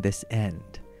seeing this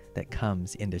end that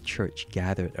comes in the church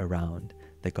gathered around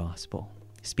the gospel,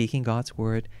 speaking God's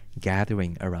word,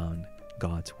 gathering around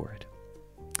God's word.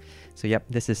 So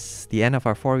this is the end of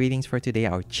our 4 readings for today,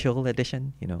 our chill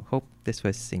edition. Hope this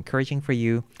was encouraging for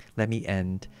you. Let me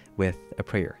end with a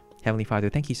prayer. Heavenly Father,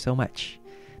 thank you so much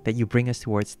that you bring us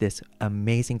towards this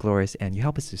amazing, glorious end. You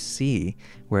help us to see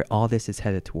where all this is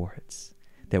headed towards.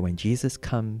 that when Jesus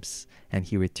comes and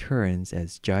he returns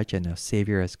as judge and our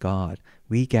Savior, as God,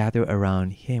 we gather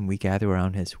around him, we gather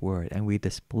around his word, and we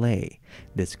display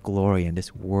this glory and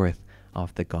this worth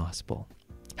of the gospel.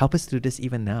 Help us do this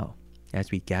even now. As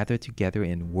we gather together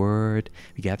in word,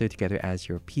 we gather together as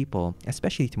your people,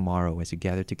 especially tomorrow as we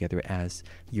gather together as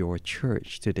your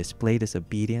church to display this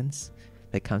obedience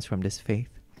that comes from this faith,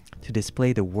 to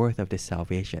display the worth of this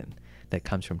salvation that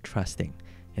comes from trusting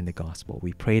in the gospel.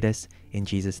 We pray this in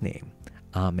Jesus' name.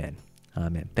 Amen.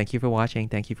 Amen. Thank you for watching.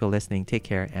 Thank you for listening. Take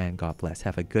care and God bless.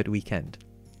 Have a good weekend.